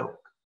of silk.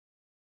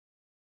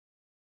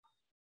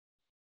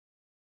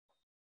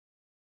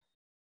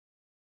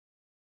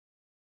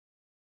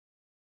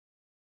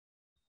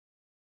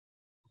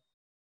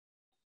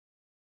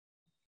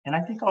 And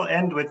I think I'll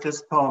end with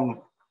this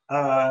poem.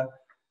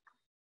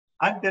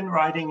 I've been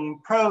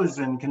writing prose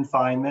in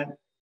confinement.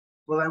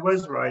 Well, I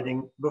was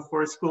writing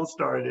before school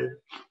started,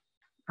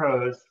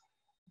 prose,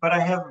 but I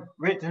have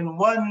written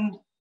one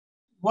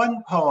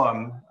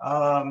poem,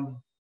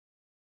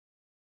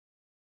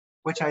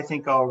 which I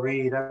think I'll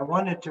read. I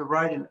wanted to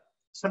write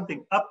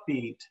something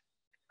upbeat.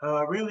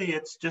 Really,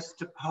 it's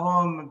just a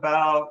poem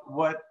about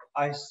what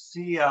I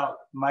see out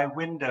my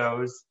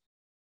windows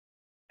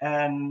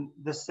and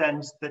the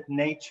sense that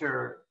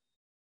nature,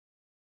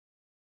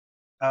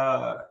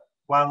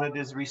 while it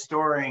is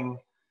restoring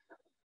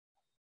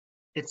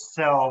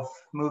itself,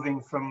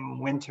 moving from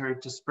winter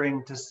to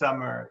spring to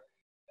summer,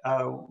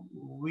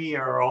 we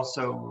are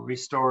also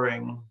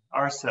restoring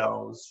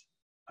ourselves.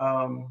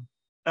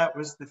 That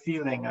was the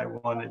feeling I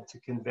wanted to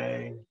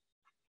convey.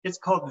 It's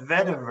called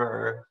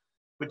vetiver,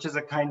 which is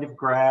a kind of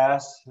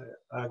grass,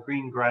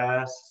 green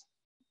grass,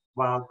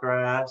 wild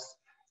grass.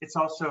 It's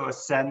also a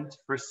scent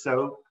for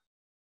soap.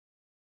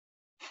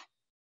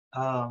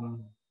 A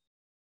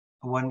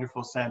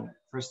wonderful scent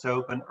for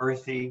soap, an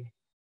earthy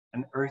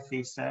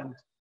scent.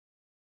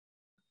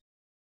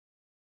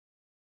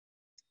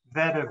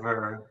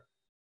 Vetiver.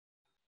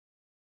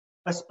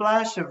 A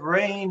splash of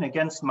rain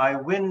against my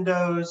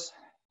windows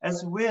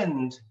as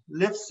wind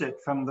lifts it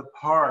from the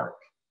park.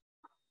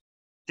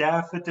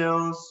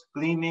 Daffodils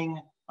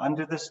gleaming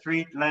under the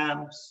street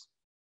lamps.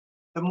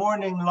 The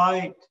morning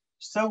light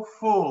so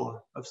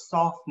full of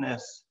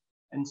softness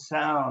and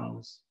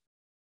sounds.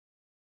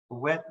 A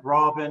wet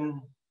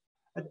robin,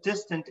 a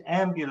distant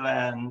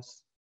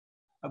ambulance,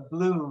 a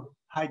blue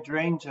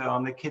hydrangea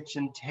on the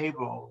kitchen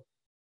table.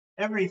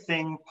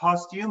 Everything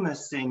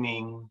posthumous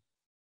seeming.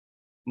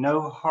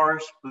 No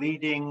harsh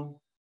bleating,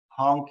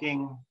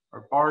 honking,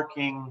 or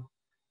barking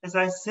as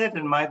I sit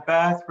in my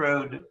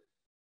bathrobe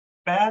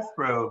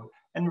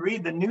and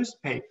read the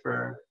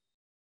newspaper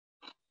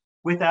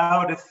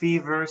without a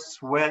fever,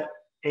 sweat,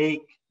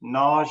 ache,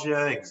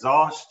 nausea,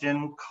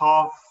 exhaustion,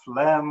 cough,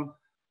 phlegm,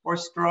 or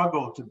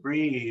struggle to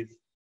breathe.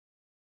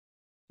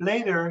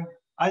 Later,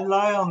 I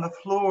lie on the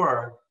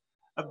floor,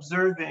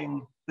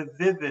 observing the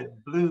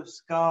vivid blue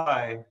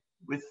sky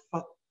with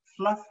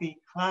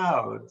fluffy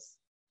clouds,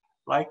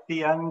 like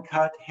the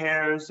uncut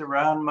hairs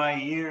around my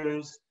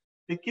ears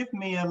that give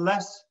me a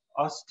less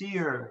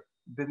austere,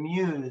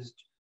 bemused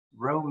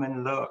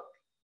Roman look.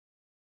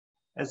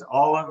 As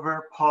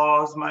Oliver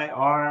paws my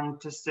arm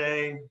to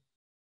say,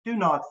 do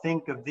not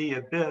think of the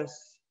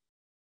abyss.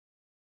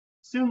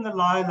 Soon the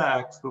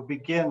lilacs will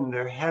begin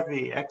their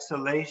heavy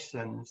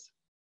exhalations,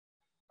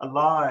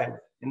 alive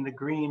in the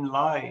green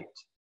light.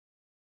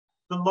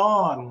 The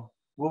lawn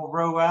will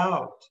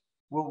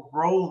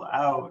roll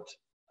out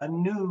a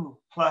new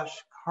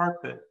plush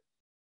carpet.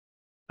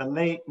 The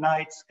late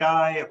night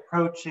sky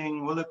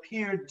approaching will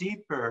appear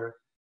deeper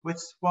with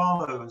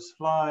swallows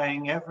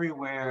flying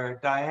everywhere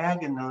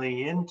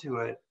diagonally into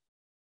it.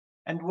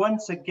 And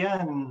once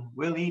again,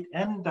 we'll eat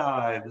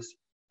endives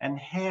and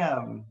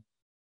ham,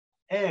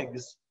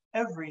 eggs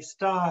every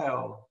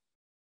style,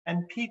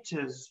 and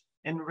peaches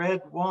in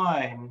red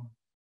wine,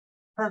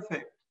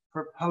 perfect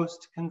for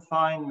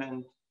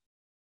post-confinement,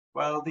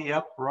 while the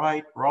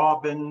upright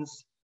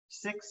robins,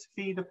 6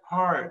 feet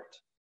apart,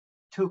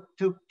 took,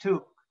 took,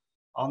 took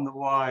on the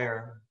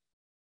wire.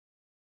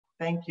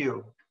 Thank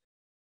you.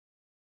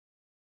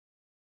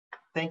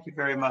 Thank you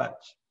very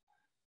much.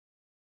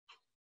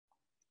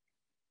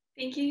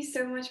 Thank you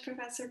so much,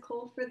 Professor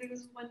Cole, for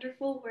those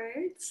wonderful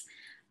words.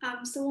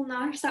 So we'll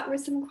now start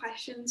with some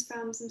questions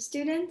from some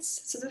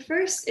students. So the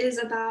first is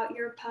about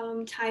your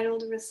poem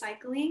titled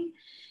Recycling.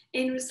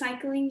 In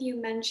recycling,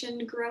 you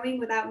mentioned growing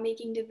without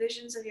making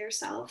divisions of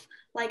yourself,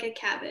 like a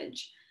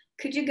cabbage.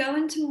 Could you go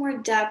into more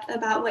depth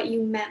about what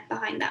you meant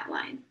behind that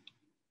line?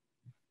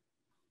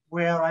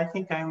 Well, I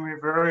think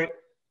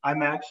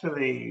I'm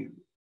actually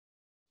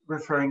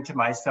referring to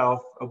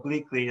myself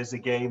obliquely as a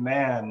gay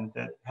man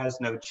that has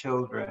no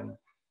children.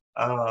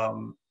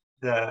 Um,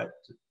 that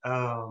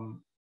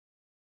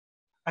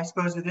I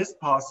suppose it is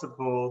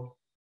possible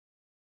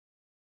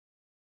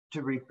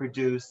to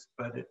reproduce,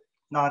 but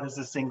not as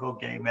a single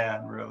gay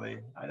man, really.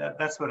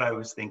 That's what I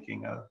was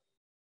thinking of.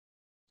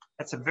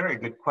 That's a very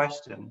good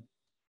question.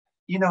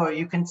 You know,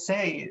 you can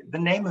say the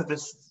name of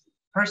this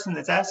person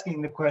that's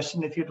asking the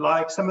question if you'd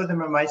like. Some of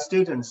them are my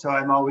students, so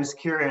I'm always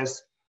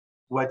curious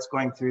what's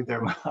going through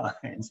their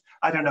minds.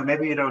 I don't know,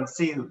 maybe you don't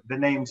see the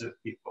names of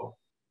people.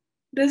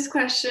 This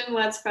question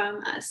was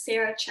from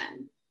Sarah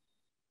Chen.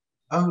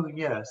 Oh,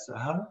 yes,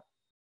 yeah.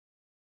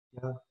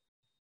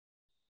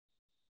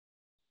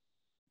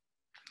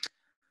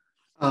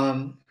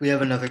 We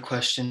have another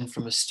question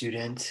from a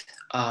student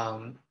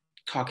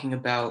talking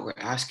about, or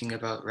asking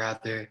about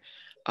rather,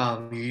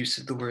 your use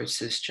of the word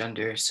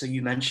cisgender. So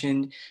you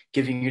mentioned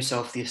giving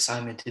yourself the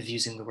assignment of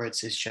using the word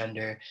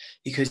cisgender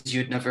because you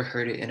had never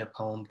heard it in a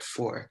poem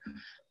before.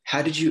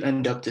 How did you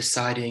end up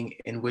deciding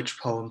in which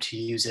poem to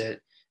use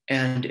it?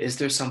 And is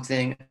there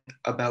something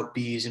about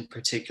bees in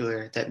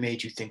particular that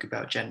made you think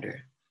about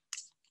gender?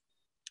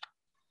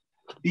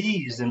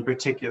 Bees in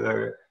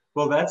particular.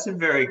 Well, that's a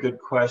very good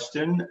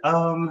question.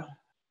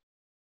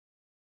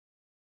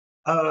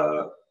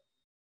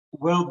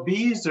 Well,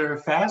 bees are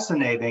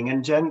fascinating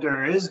and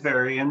gender is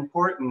very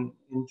important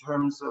in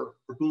terms of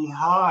the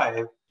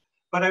beehive,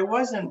 but I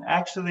wasn't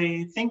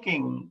actually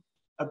thinking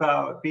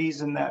about bees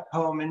in that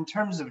poem in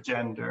terms of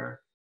gender.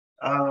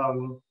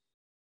 I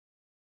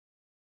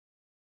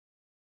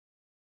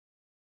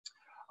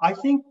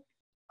think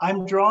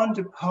I'm drawn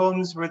to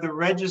poems where the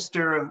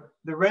register of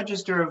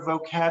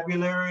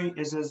vocabulary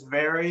is as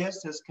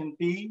various as can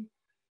be.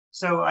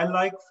 So I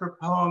like for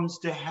poems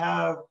to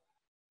have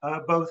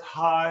both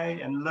high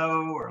and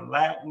low or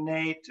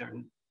Latinate or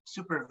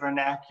super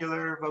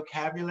vernacular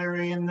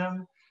vocabulary in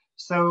them.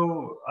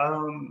 So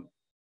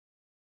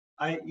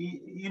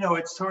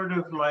it's sort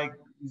of like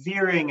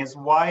veering as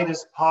wide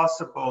as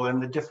possible in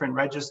the different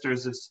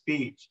registers of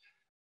speech.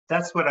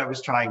 That's what I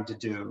was trying to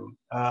do.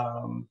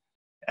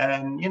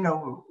 And,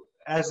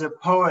 as a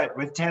poet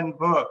with 10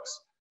 books,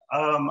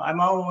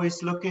 I'm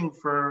always looking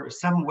for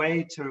some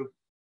way to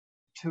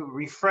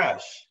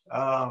refresh,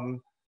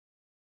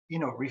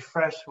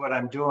 refresh what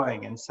I'm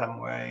doing in some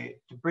way,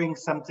 to bring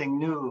something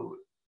new.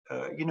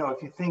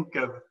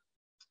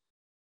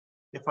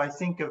 If I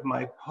think of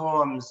my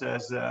poems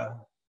as a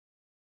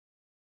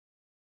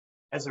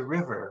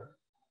river,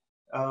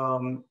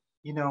 I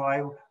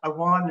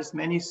want as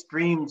many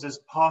streams as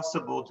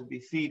possible to be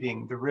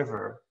feeding the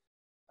river.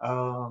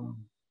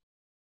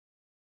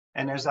 And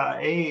as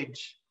I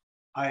age,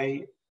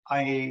 I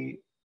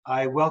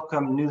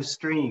welcome new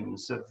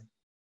streams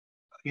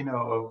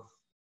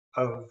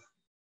of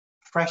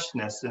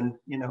freshness and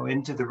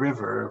into the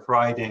river of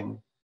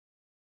writing.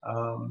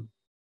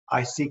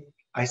 I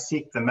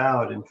seek them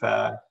out, in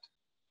fact.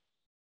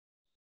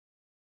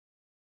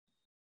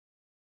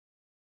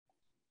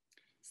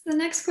 So the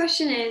next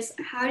question is,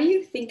 how do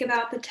you think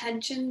about the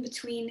tension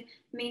between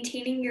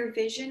maintaining your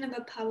vision of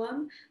a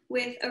poem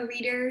with a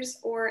reader's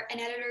or an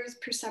editor's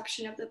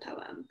perception of the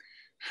poem?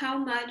 How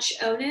much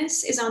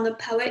onus is on the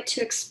poet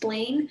to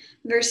explain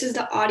versus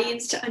the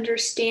audience to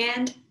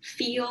understand,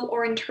 feel,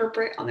 or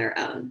interpret on their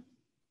own?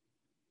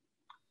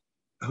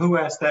 Who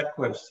asked that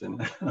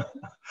question?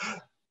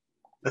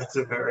 That's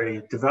a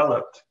very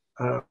developed,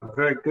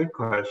 very good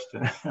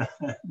question.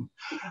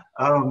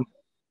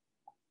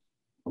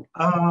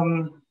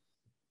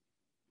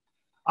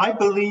 I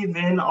believe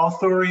in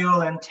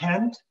authorial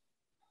intent.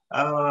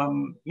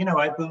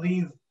 I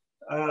believe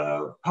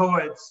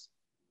poets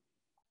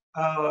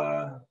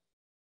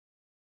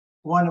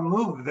want to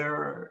move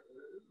their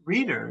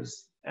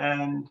readers,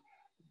 and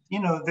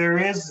there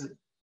is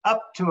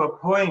up to a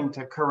point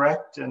a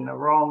correct and a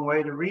wrong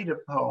way to read a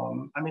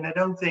poem. I mean, I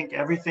don't think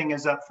everything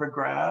is up for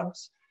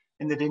grabs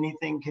and that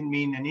anything can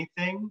mean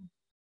anything,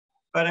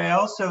 but I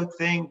also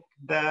think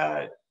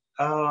that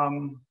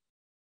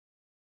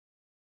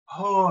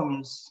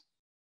poems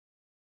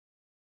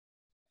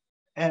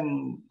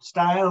and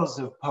styles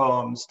of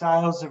poems,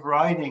 styles of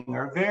writing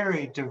are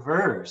very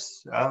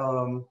diverse.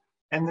 And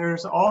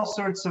there's all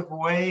sorts of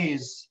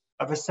ways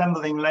of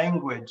assembling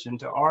language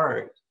into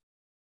art.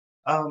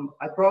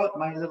 I brought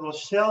my little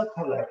shell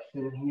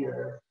collection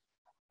here.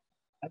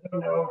 I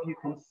don't know if you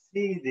can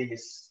see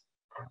these.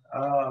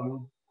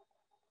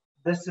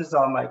 This is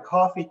on my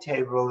coffee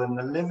table in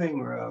the living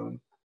room.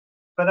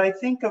 But I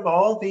think of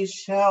all these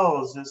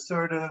shells as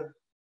sort of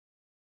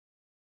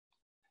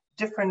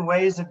different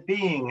ways of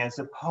being as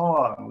a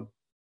poem.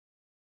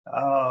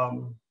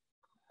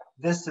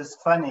 This is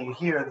funny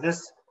here.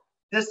 This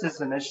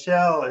isn't a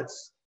shell.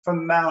 It's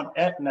from Mount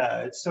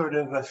Etna. It's sort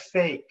of a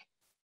fake.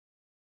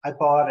 I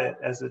bought it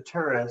as a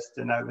tourist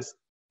and I was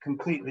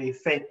completely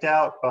faked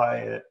out by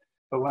it.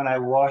 But when I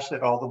wash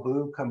it, all the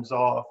blue comes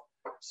off.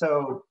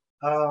 So,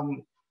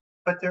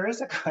 but there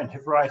is a kind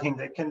of writing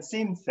that can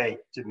seem fake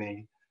to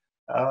me.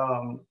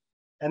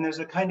 And there's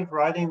a kind of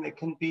writing that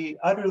can be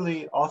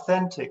utterly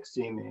authentic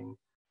seeming.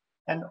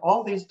 And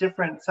all these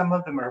different, some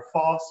of them are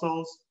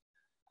fossils.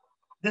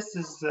 This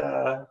is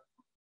a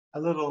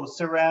little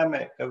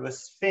ceramic of a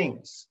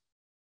sphinx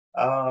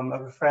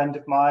of a friend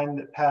of mine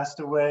that passed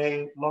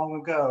away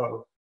long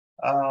ago.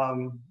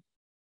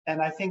 And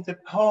I think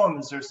that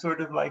poems are sort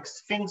of like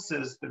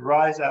sphinxes that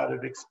rise out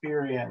of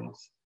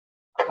experience.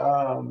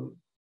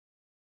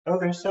 Oh,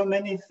 there's so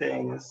many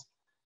things.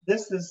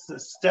 This is the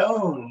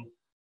stone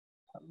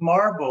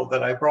marble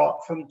that I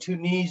brought from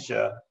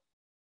Tunisia.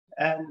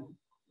 And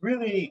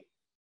really,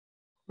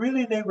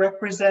 really they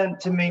represent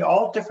to me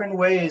all different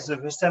ways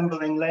of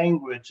assembling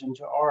language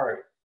into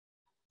art.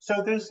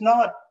 So there's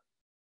not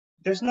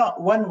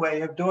one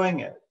way of doing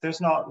it.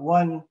 There's not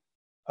one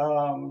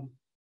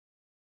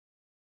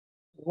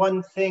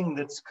thing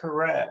that's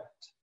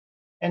correct.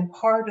 And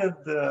part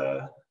of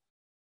the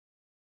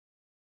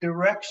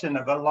direction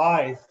of a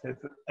life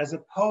as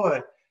a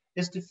poet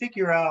is to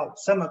figure out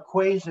some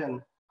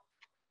equation,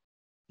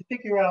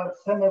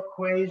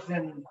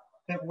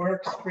 that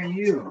works for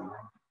you.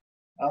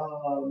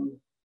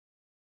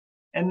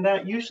 And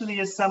that usually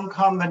is some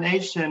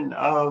combination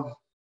of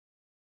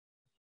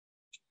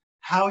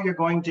how you're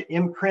going to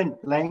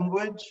imprint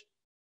language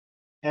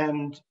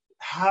and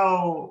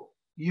how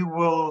you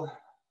will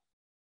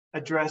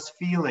address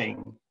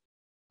feelings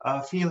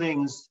of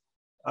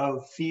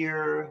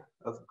fear,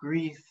 of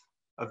grief,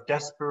 of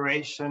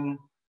desperation,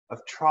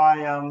 of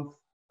triumph,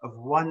 of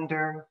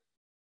wonder.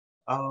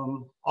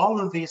 All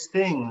of these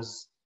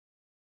things,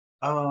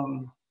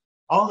 all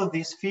of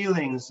these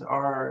feelings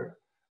are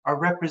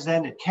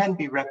represented, can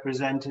be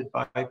represented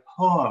by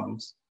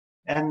poems.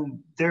 And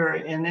there are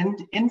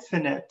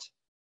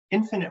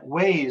infinite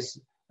ways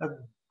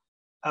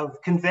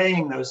of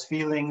conveying those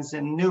feelings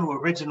in new,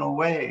 original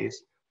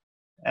ways.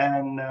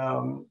 And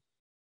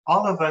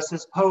all of us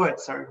as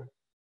poets are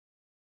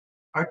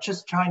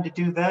just trying to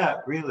do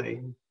that,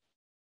 really.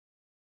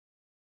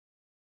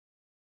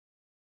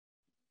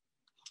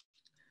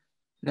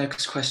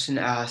 Next question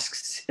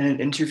asks, in an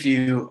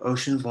interview,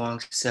 Ocean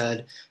Vuong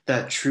said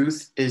that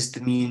truth is the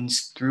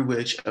means through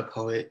which a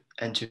poet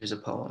enters a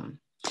poem.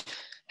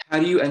 How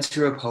do you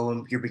enter a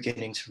poem you're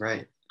beginning to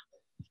write?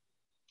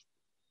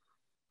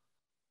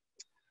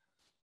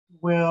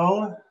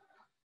 Well,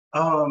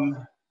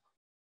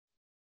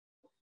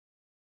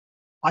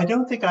 I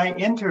don't think I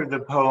enter the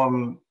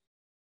poem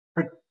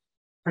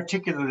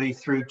particularly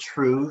through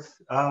truth.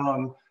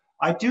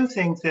 I do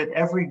think that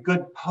every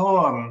good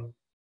poem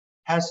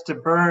has to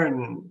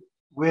burn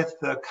with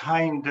a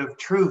kind of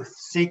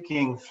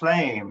truth-seeking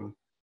flame.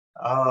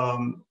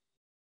 That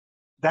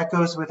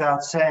goes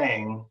without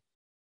saying.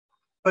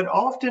 But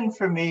often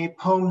for me,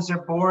 poems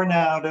are born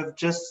out of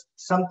just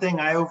something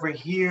I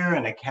overhear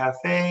in a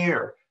cafe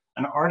or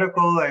an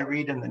article I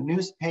read in the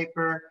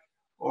newspaper,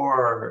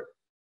 or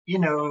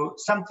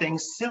something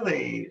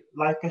silly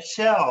like a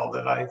shell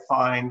that I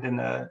find in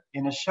a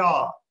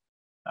shop.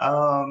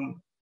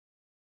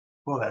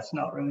 Well, that's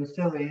not really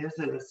silly, is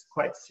it? It's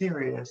quite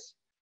serious.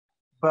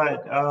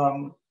 But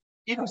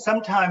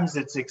sometimes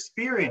it's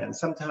experience.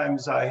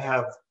 Sometimes I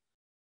have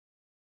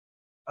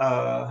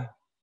a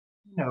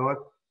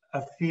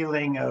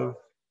feeling of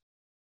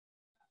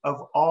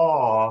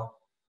awe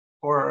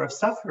or of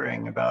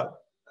suffering about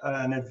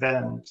an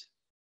event,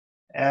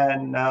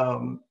 and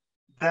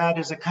that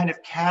is a kind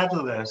of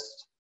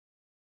catalyst.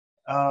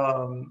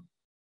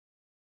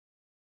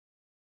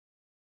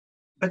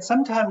 But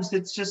sometimes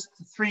it's just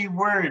three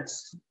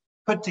words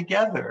put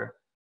together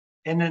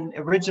in an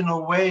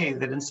original way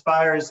that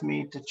inspires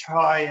me to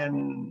try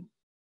and,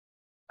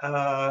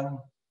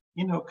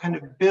 kind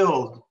of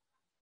build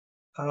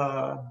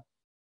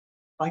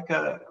like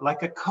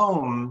a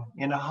comb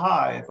in a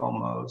hive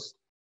almost,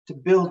 to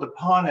build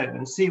upon it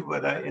and see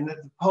and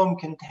that the poem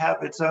can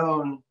have its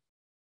own,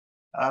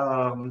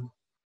 the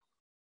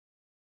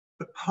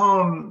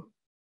poem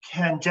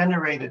can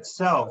generate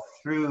itself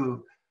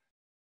through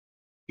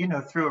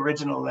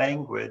original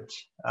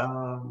language.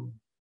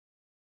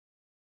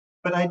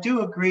 But I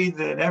do agree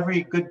that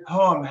every good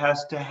poem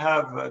has to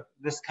have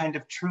this kind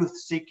of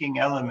truth-seeking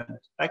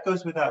element. That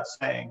goes without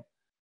saying.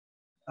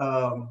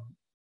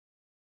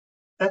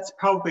 That's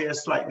probably a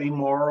slightly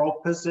moral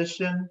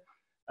position,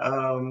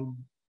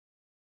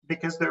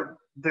 because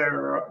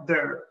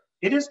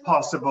it is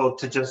possible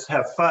to just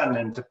have fun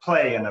and to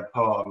play in a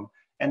poem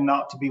and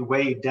not to be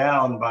weighed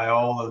down by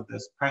all of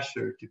this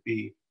pressure to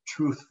be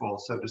truthful,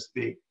 so to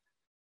speak.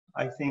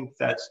 I think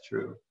that's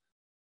true.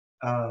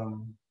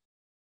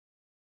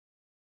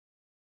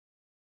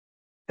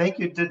 Thank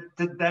you.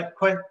 Did that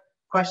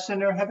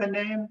questioner have a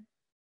name?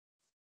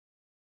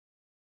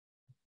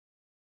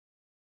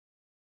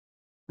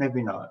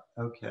 Maybe not.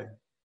 Okay.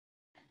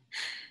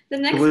 The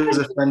next It was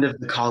a friend of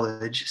the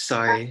college.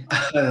 Sorry,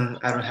 I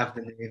don't have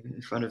the name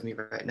in front of me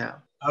right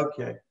now.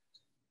 Okay.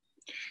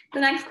 The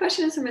next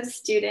question is from a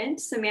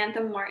student,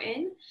 Samantha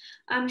Martin.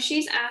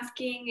 She's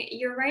asking,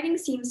 your writing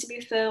seems to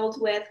be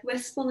filled with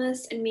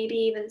wistfulness and maybe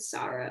even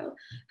sorrow.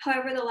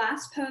 However, the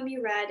last poem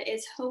you read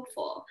is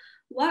hopeful.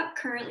 What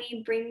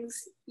currently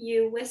brings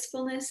you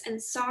wistfulness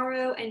and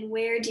sorrow, and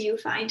where do you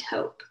find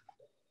hope?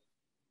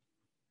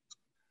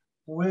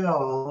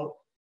 Well,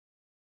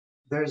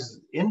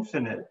 there's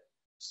infinite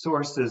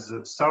sources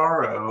of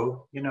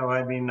sorrow. You know,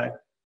 I mean,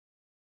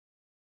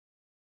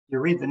 you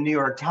read the New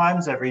York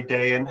Times every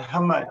day, and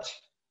how much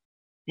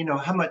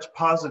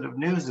positive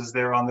news is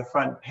there on the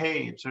front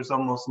page? There's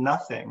almost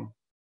nothing.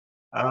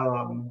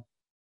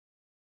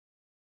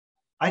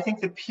 I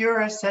think the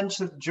purest sense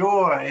of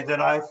joy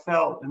that I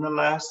felt in the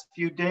last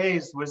few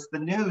days was the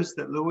news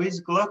that Louise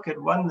Gluck had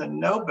won the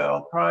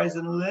Nobel Prize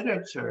in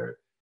Literature.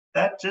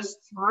 That just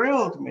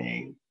thrilled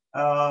me.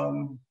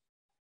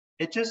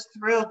 It just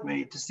thrilled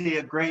me to see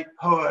a great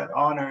poet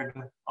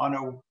honored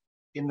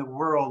in the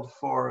World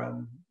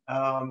Forum,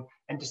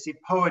 and to see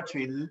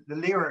poetry, the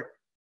lyric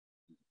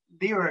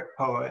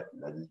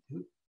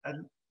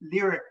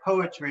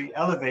poetry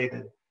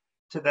elevated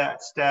to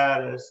that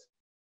status,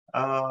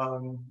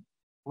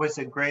 was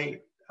a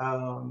great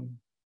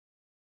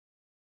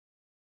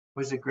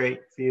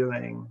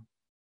feeling.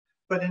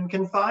 But in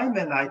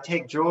confinement, I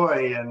take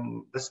joy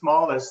in the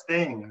smallest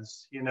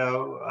things, you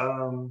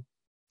know.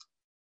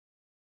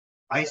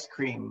 Ice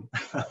cream.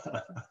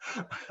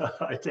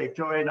 I take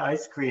joy in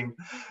ice cream.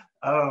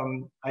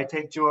 I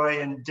take joy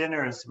in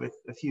dinners with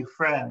a few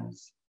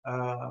friends.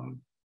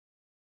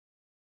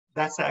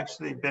 That's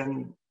actually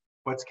been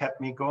what's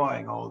kept me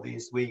going all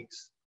these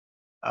weeks.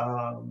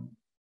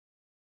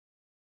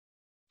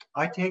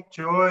 I take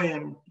joy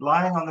in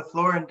lying on the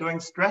floor and doing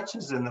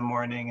stretches in the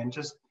morning and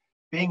just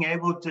being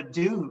able to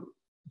do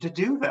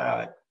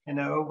that, you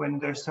know, when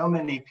there's so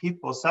many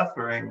people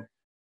suffering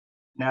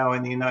now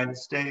in the United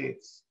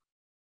States.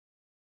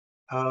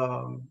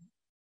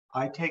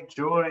 I take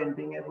joy in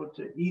being able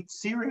to eat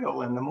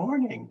cereal in the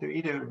morning, to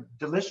eat a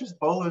delicious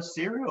bowl of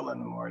cereal in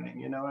the morning,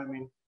 you know, I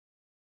mean,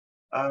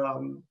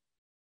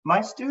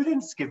 my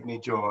students give me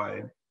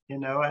joy, you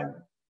know, and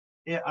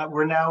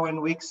we're now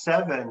in week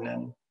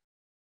 7,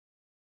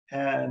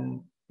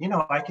 and you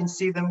know, I can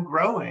see them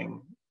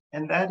growing,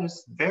 and that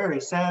is very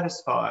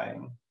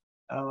satisfying.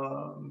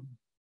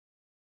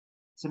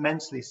 It's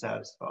immensely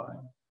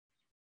satisfying.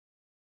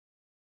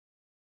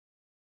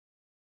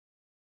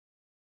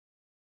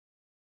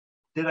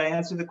 Did I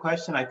answer the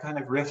question? I kind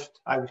of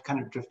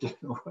drifted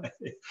away.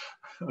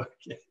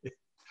 Okay.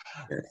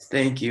 Yes,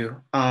 thank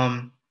you.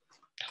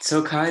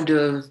 So kind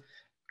of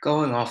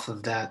going off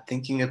of that,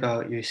 thinking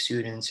about your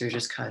students or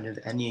just kind of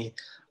any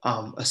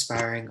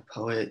aspiring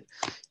poet,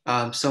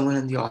 someone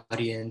in the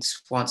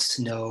audience wants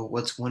to know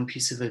what's one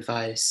piece of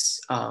advice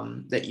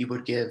that you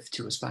would give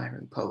to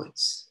aspiring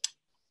poets?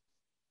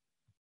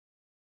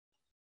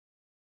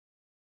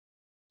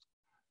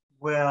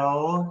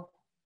 Well,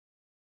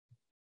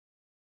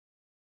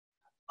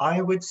 I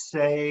would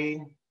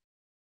say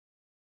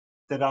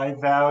that I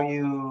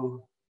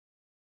value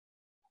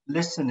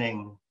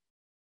listening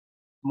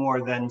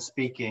more than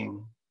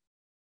speaking.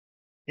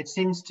 It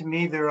seems to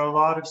me there are a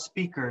lot of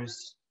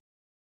speakers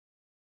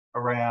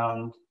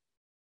around,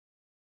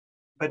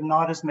 but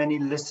not as many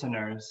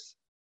listeners.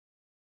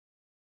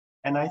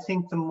 And I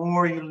think the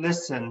more you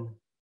listen,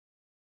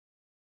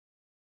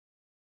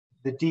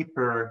 the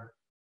deeper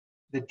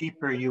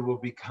you will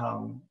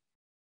become.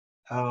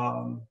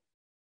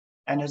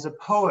 And as a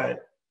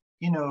poet,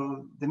 you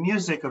know, the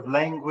music of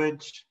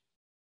language,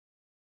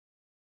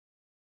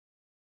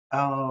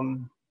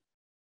 you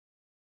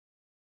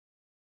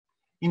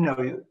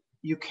know,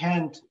 you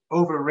can't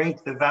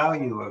overrate the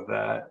value of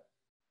that.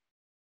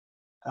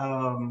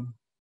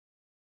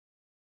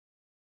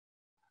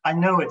 I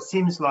know it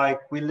seems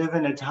like we live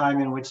in a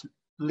time in which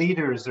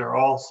leaders are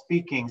all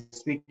speaking,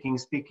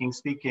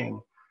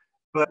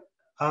 but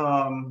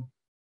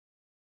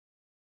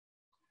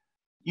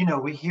you know,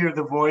 we hear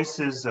the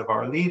voices of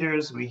our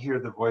leaders, we hear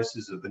the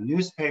voices of the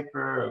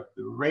newspaper, of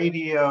the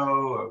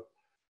radio,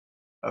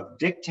 of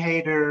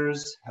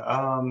dictators,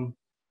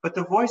 but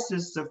the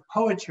voices of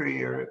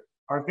poetry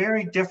are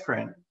very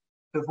different.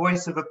 The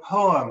voice of a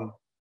poem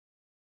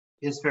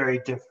is very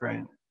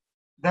different.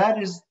 That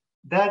is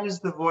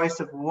the voice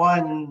of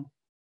one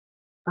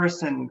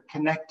person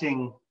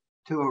connecting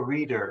to a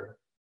reader.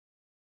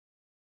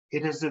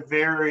 It is a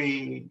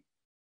very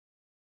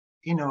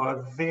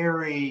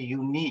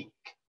unique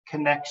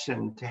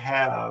connection to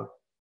have.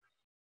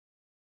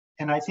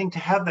 And I think to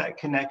have that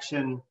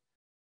connection,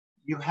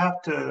 you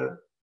have to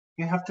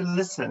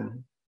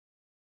listen.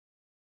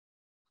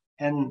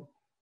 And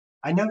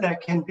I know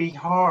that can be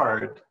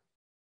hard,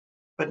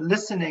 but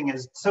listening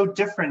is so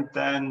different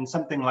than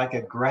something like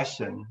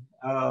aggression.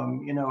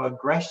 You know,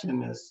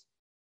 aggression is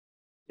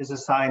a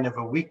sign of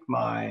a weak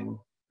mind,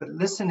 but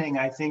listening,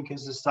 I think,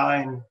 is a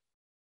sign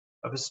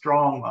of a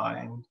strong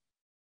mind.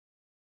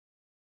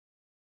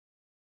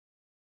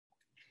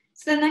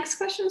 So the next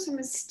question is from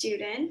a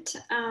student.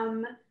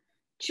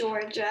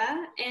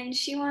 Georgia, and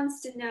she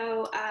wants to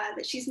know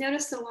that she's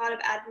noticed a lot of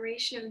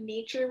admiration of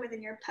nature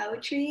within your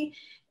poetry.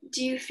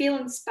 Do you feel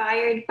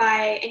inspired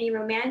by any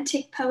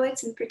romantic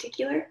poets in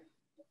particular?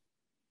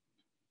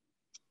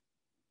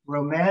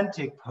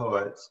 Romantic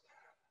poets.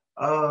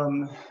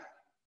 Well,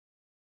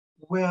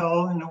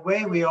 in a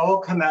way, we all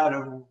come out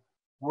of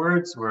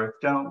Wordsworth,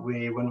 don't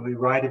we, when we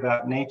write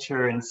about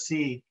nature and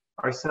see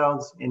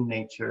ourselves in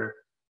nature.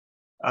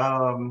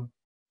 Um,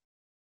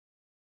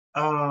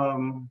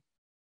 I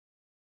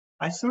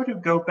sort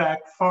of go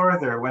back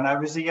farther. When I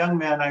was a young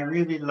man, I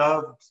really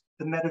loved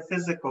the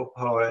metaphysical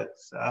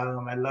poets.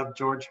 I loved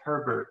George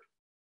Herbert.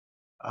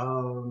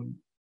 Though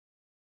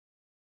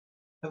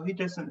he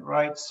doesn't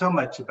write so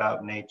much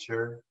about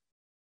nature.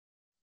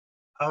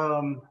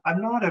 I'm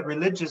not a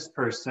religious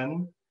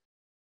person,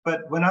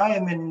 but when I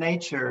am in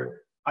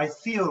nature, I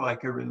feel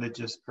like a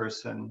religious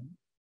person.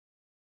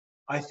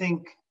 I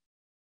think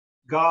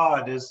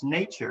God is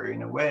nature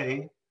in a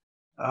way.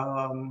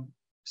 I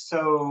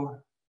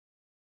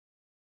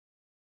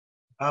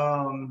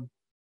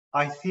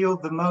feel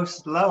the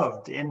most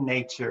loved in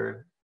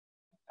nature,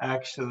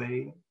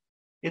 actually.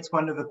 It's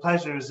one of the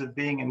pleasures of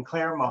being in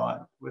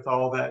Claremont with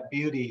all that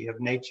beauty of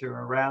nature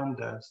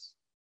around us.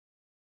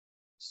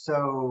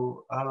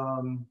 So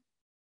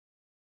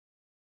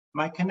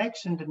my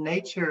connection to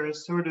nature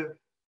is sort of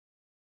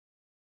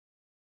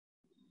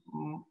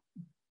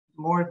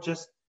more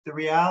just the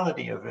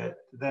reality of it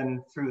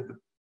than through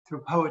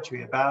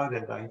poetry about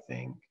it, I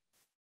think.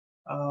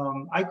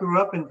 I grew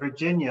up in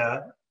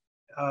Virginia,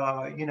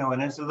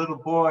 and as a little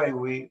boy,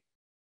 we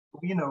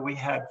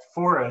had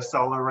forests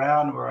all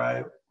around where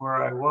I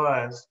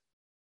was,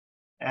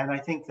 and I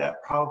think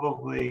that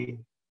probably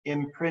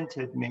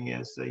imprinted me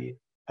as a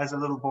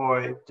little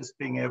boy, just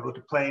being able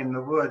to play in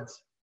the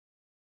woods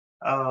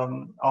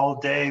all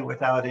day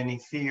without any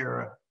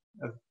fear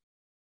of,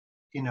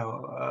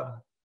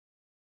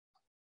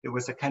 it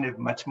was a kind of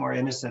much more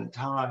innocent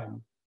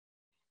time.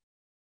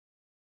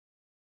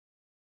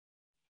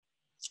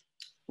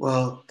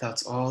 Well,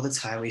 that's all the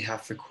time we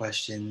have for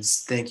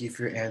questions. Thank you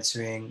for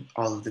answering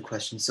all of the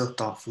questions so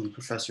thoughtfully,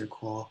 Professor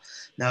Cole.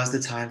 Now is the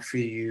time for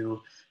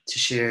you to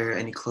share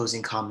any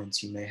closing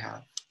comments you may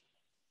have.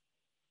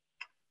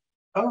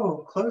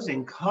 Oh,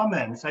 closing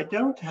comments. I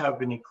don't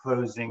have any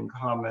closing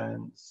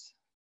comments.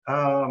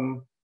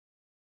 Shall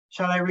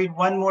I read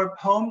one more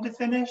poem to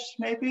finish,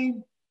 maybe?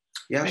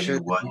 Yeah, maybe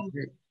sure. One.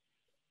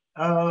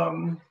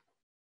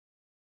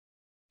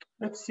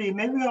 Let's see,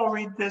 maybe I'll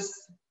read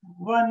this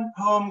one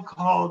poem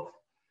called,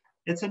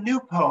 it's a new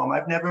poem.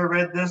 I've never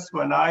read this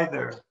one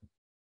either.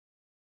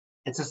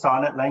 It's a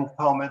sonnet length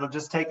poem. It'll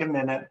just take a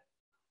minute.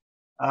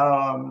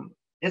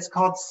 It's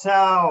called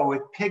Sow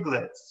with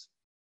Piglets.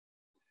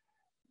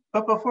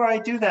 But before I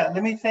do that,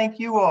 let me thank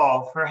you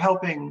all for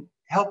helping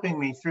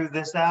me through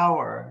this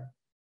hour.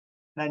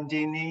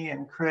 Nandini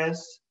and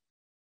Chris,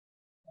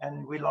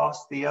 and we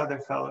lost the other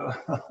fellow,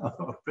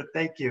 but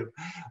thank you.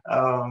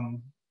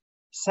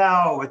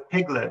 Sow with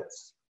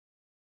Piglets.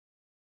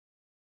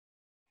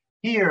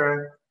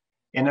 Here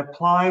in a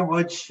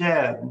plywood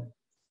shed,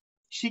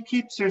 she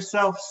keeps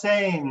herself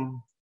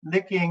sane,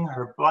 licking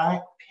her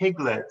black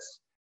piglets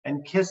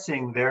and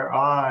kissing their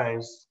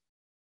eyes.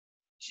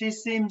 She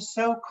seems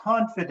so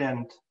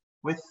confident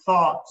with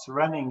thoughts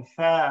running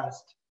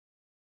fast.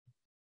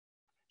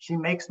 She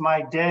makes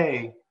my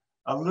day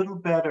a little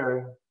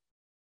better.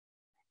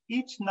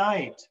 Each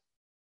night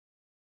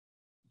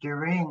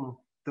during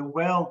the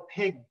well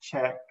pig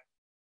check,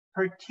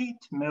 her teat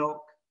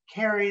milk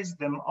carries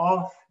them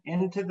off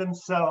into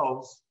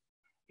themselves,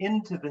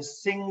 into the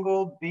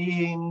single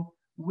being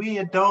we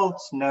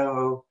adults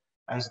know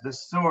as the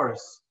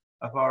source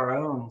of our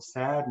own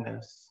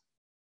sadness.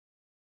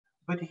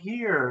 But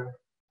here,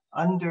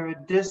 under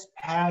a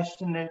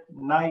dispassionate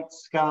night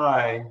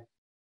sky,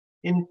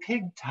 in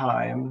pig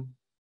time,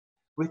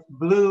 with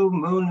blue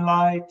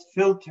moonlight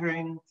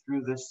filtering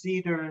through the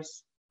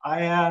cedars,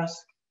 I ask,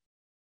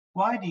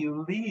 why do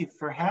you leave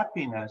for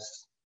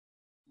happiness?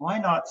 Why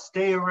not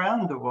stay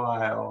around a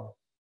while?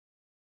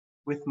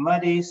 With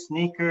muddy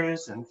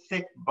sneakers and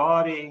thick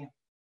body,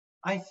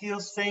 I feel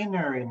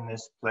saner in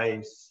this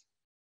place.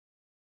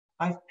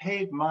 I've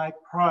paid my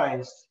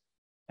price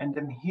and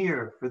am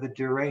here for the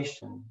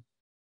duration.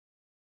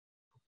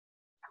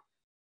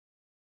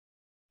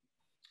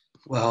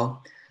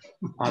 Well,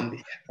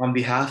 on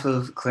behalf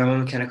of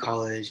Claremont McKenna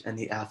College and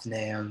the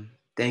Athenaeum,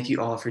 thank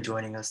you all for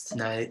joining us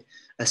tonight.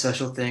 A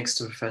special thanks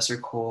to Professor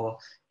Cole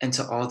and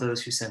to all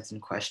those who sent in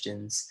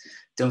questions.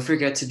 Don't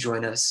forget to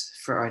join us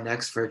for our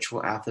next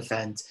virtual Ath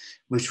event,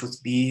 which will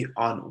be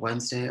on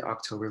Wednesday,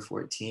 October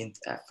 14th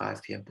at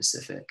 5 p.m.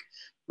 Pacific.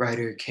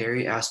 Writer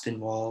Carrie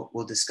Aspinwall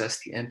will discuss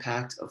the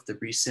impact of the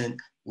recent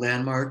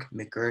landmark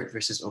McGirt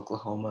versus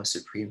Oklahoma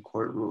Supreme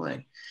Court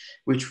ruling,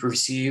 which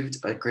received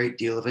a great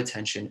deal of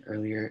attention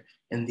earlier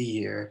in the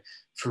year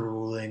for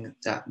ruling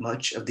that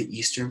much of the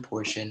eastern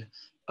portion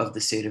of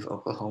the state of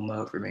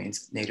Oklahoma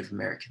remains Native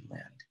American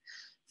land.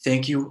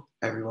 Thank you,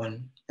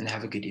 everyone, and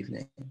have a good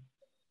evening.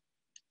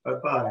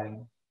 Bye-bye.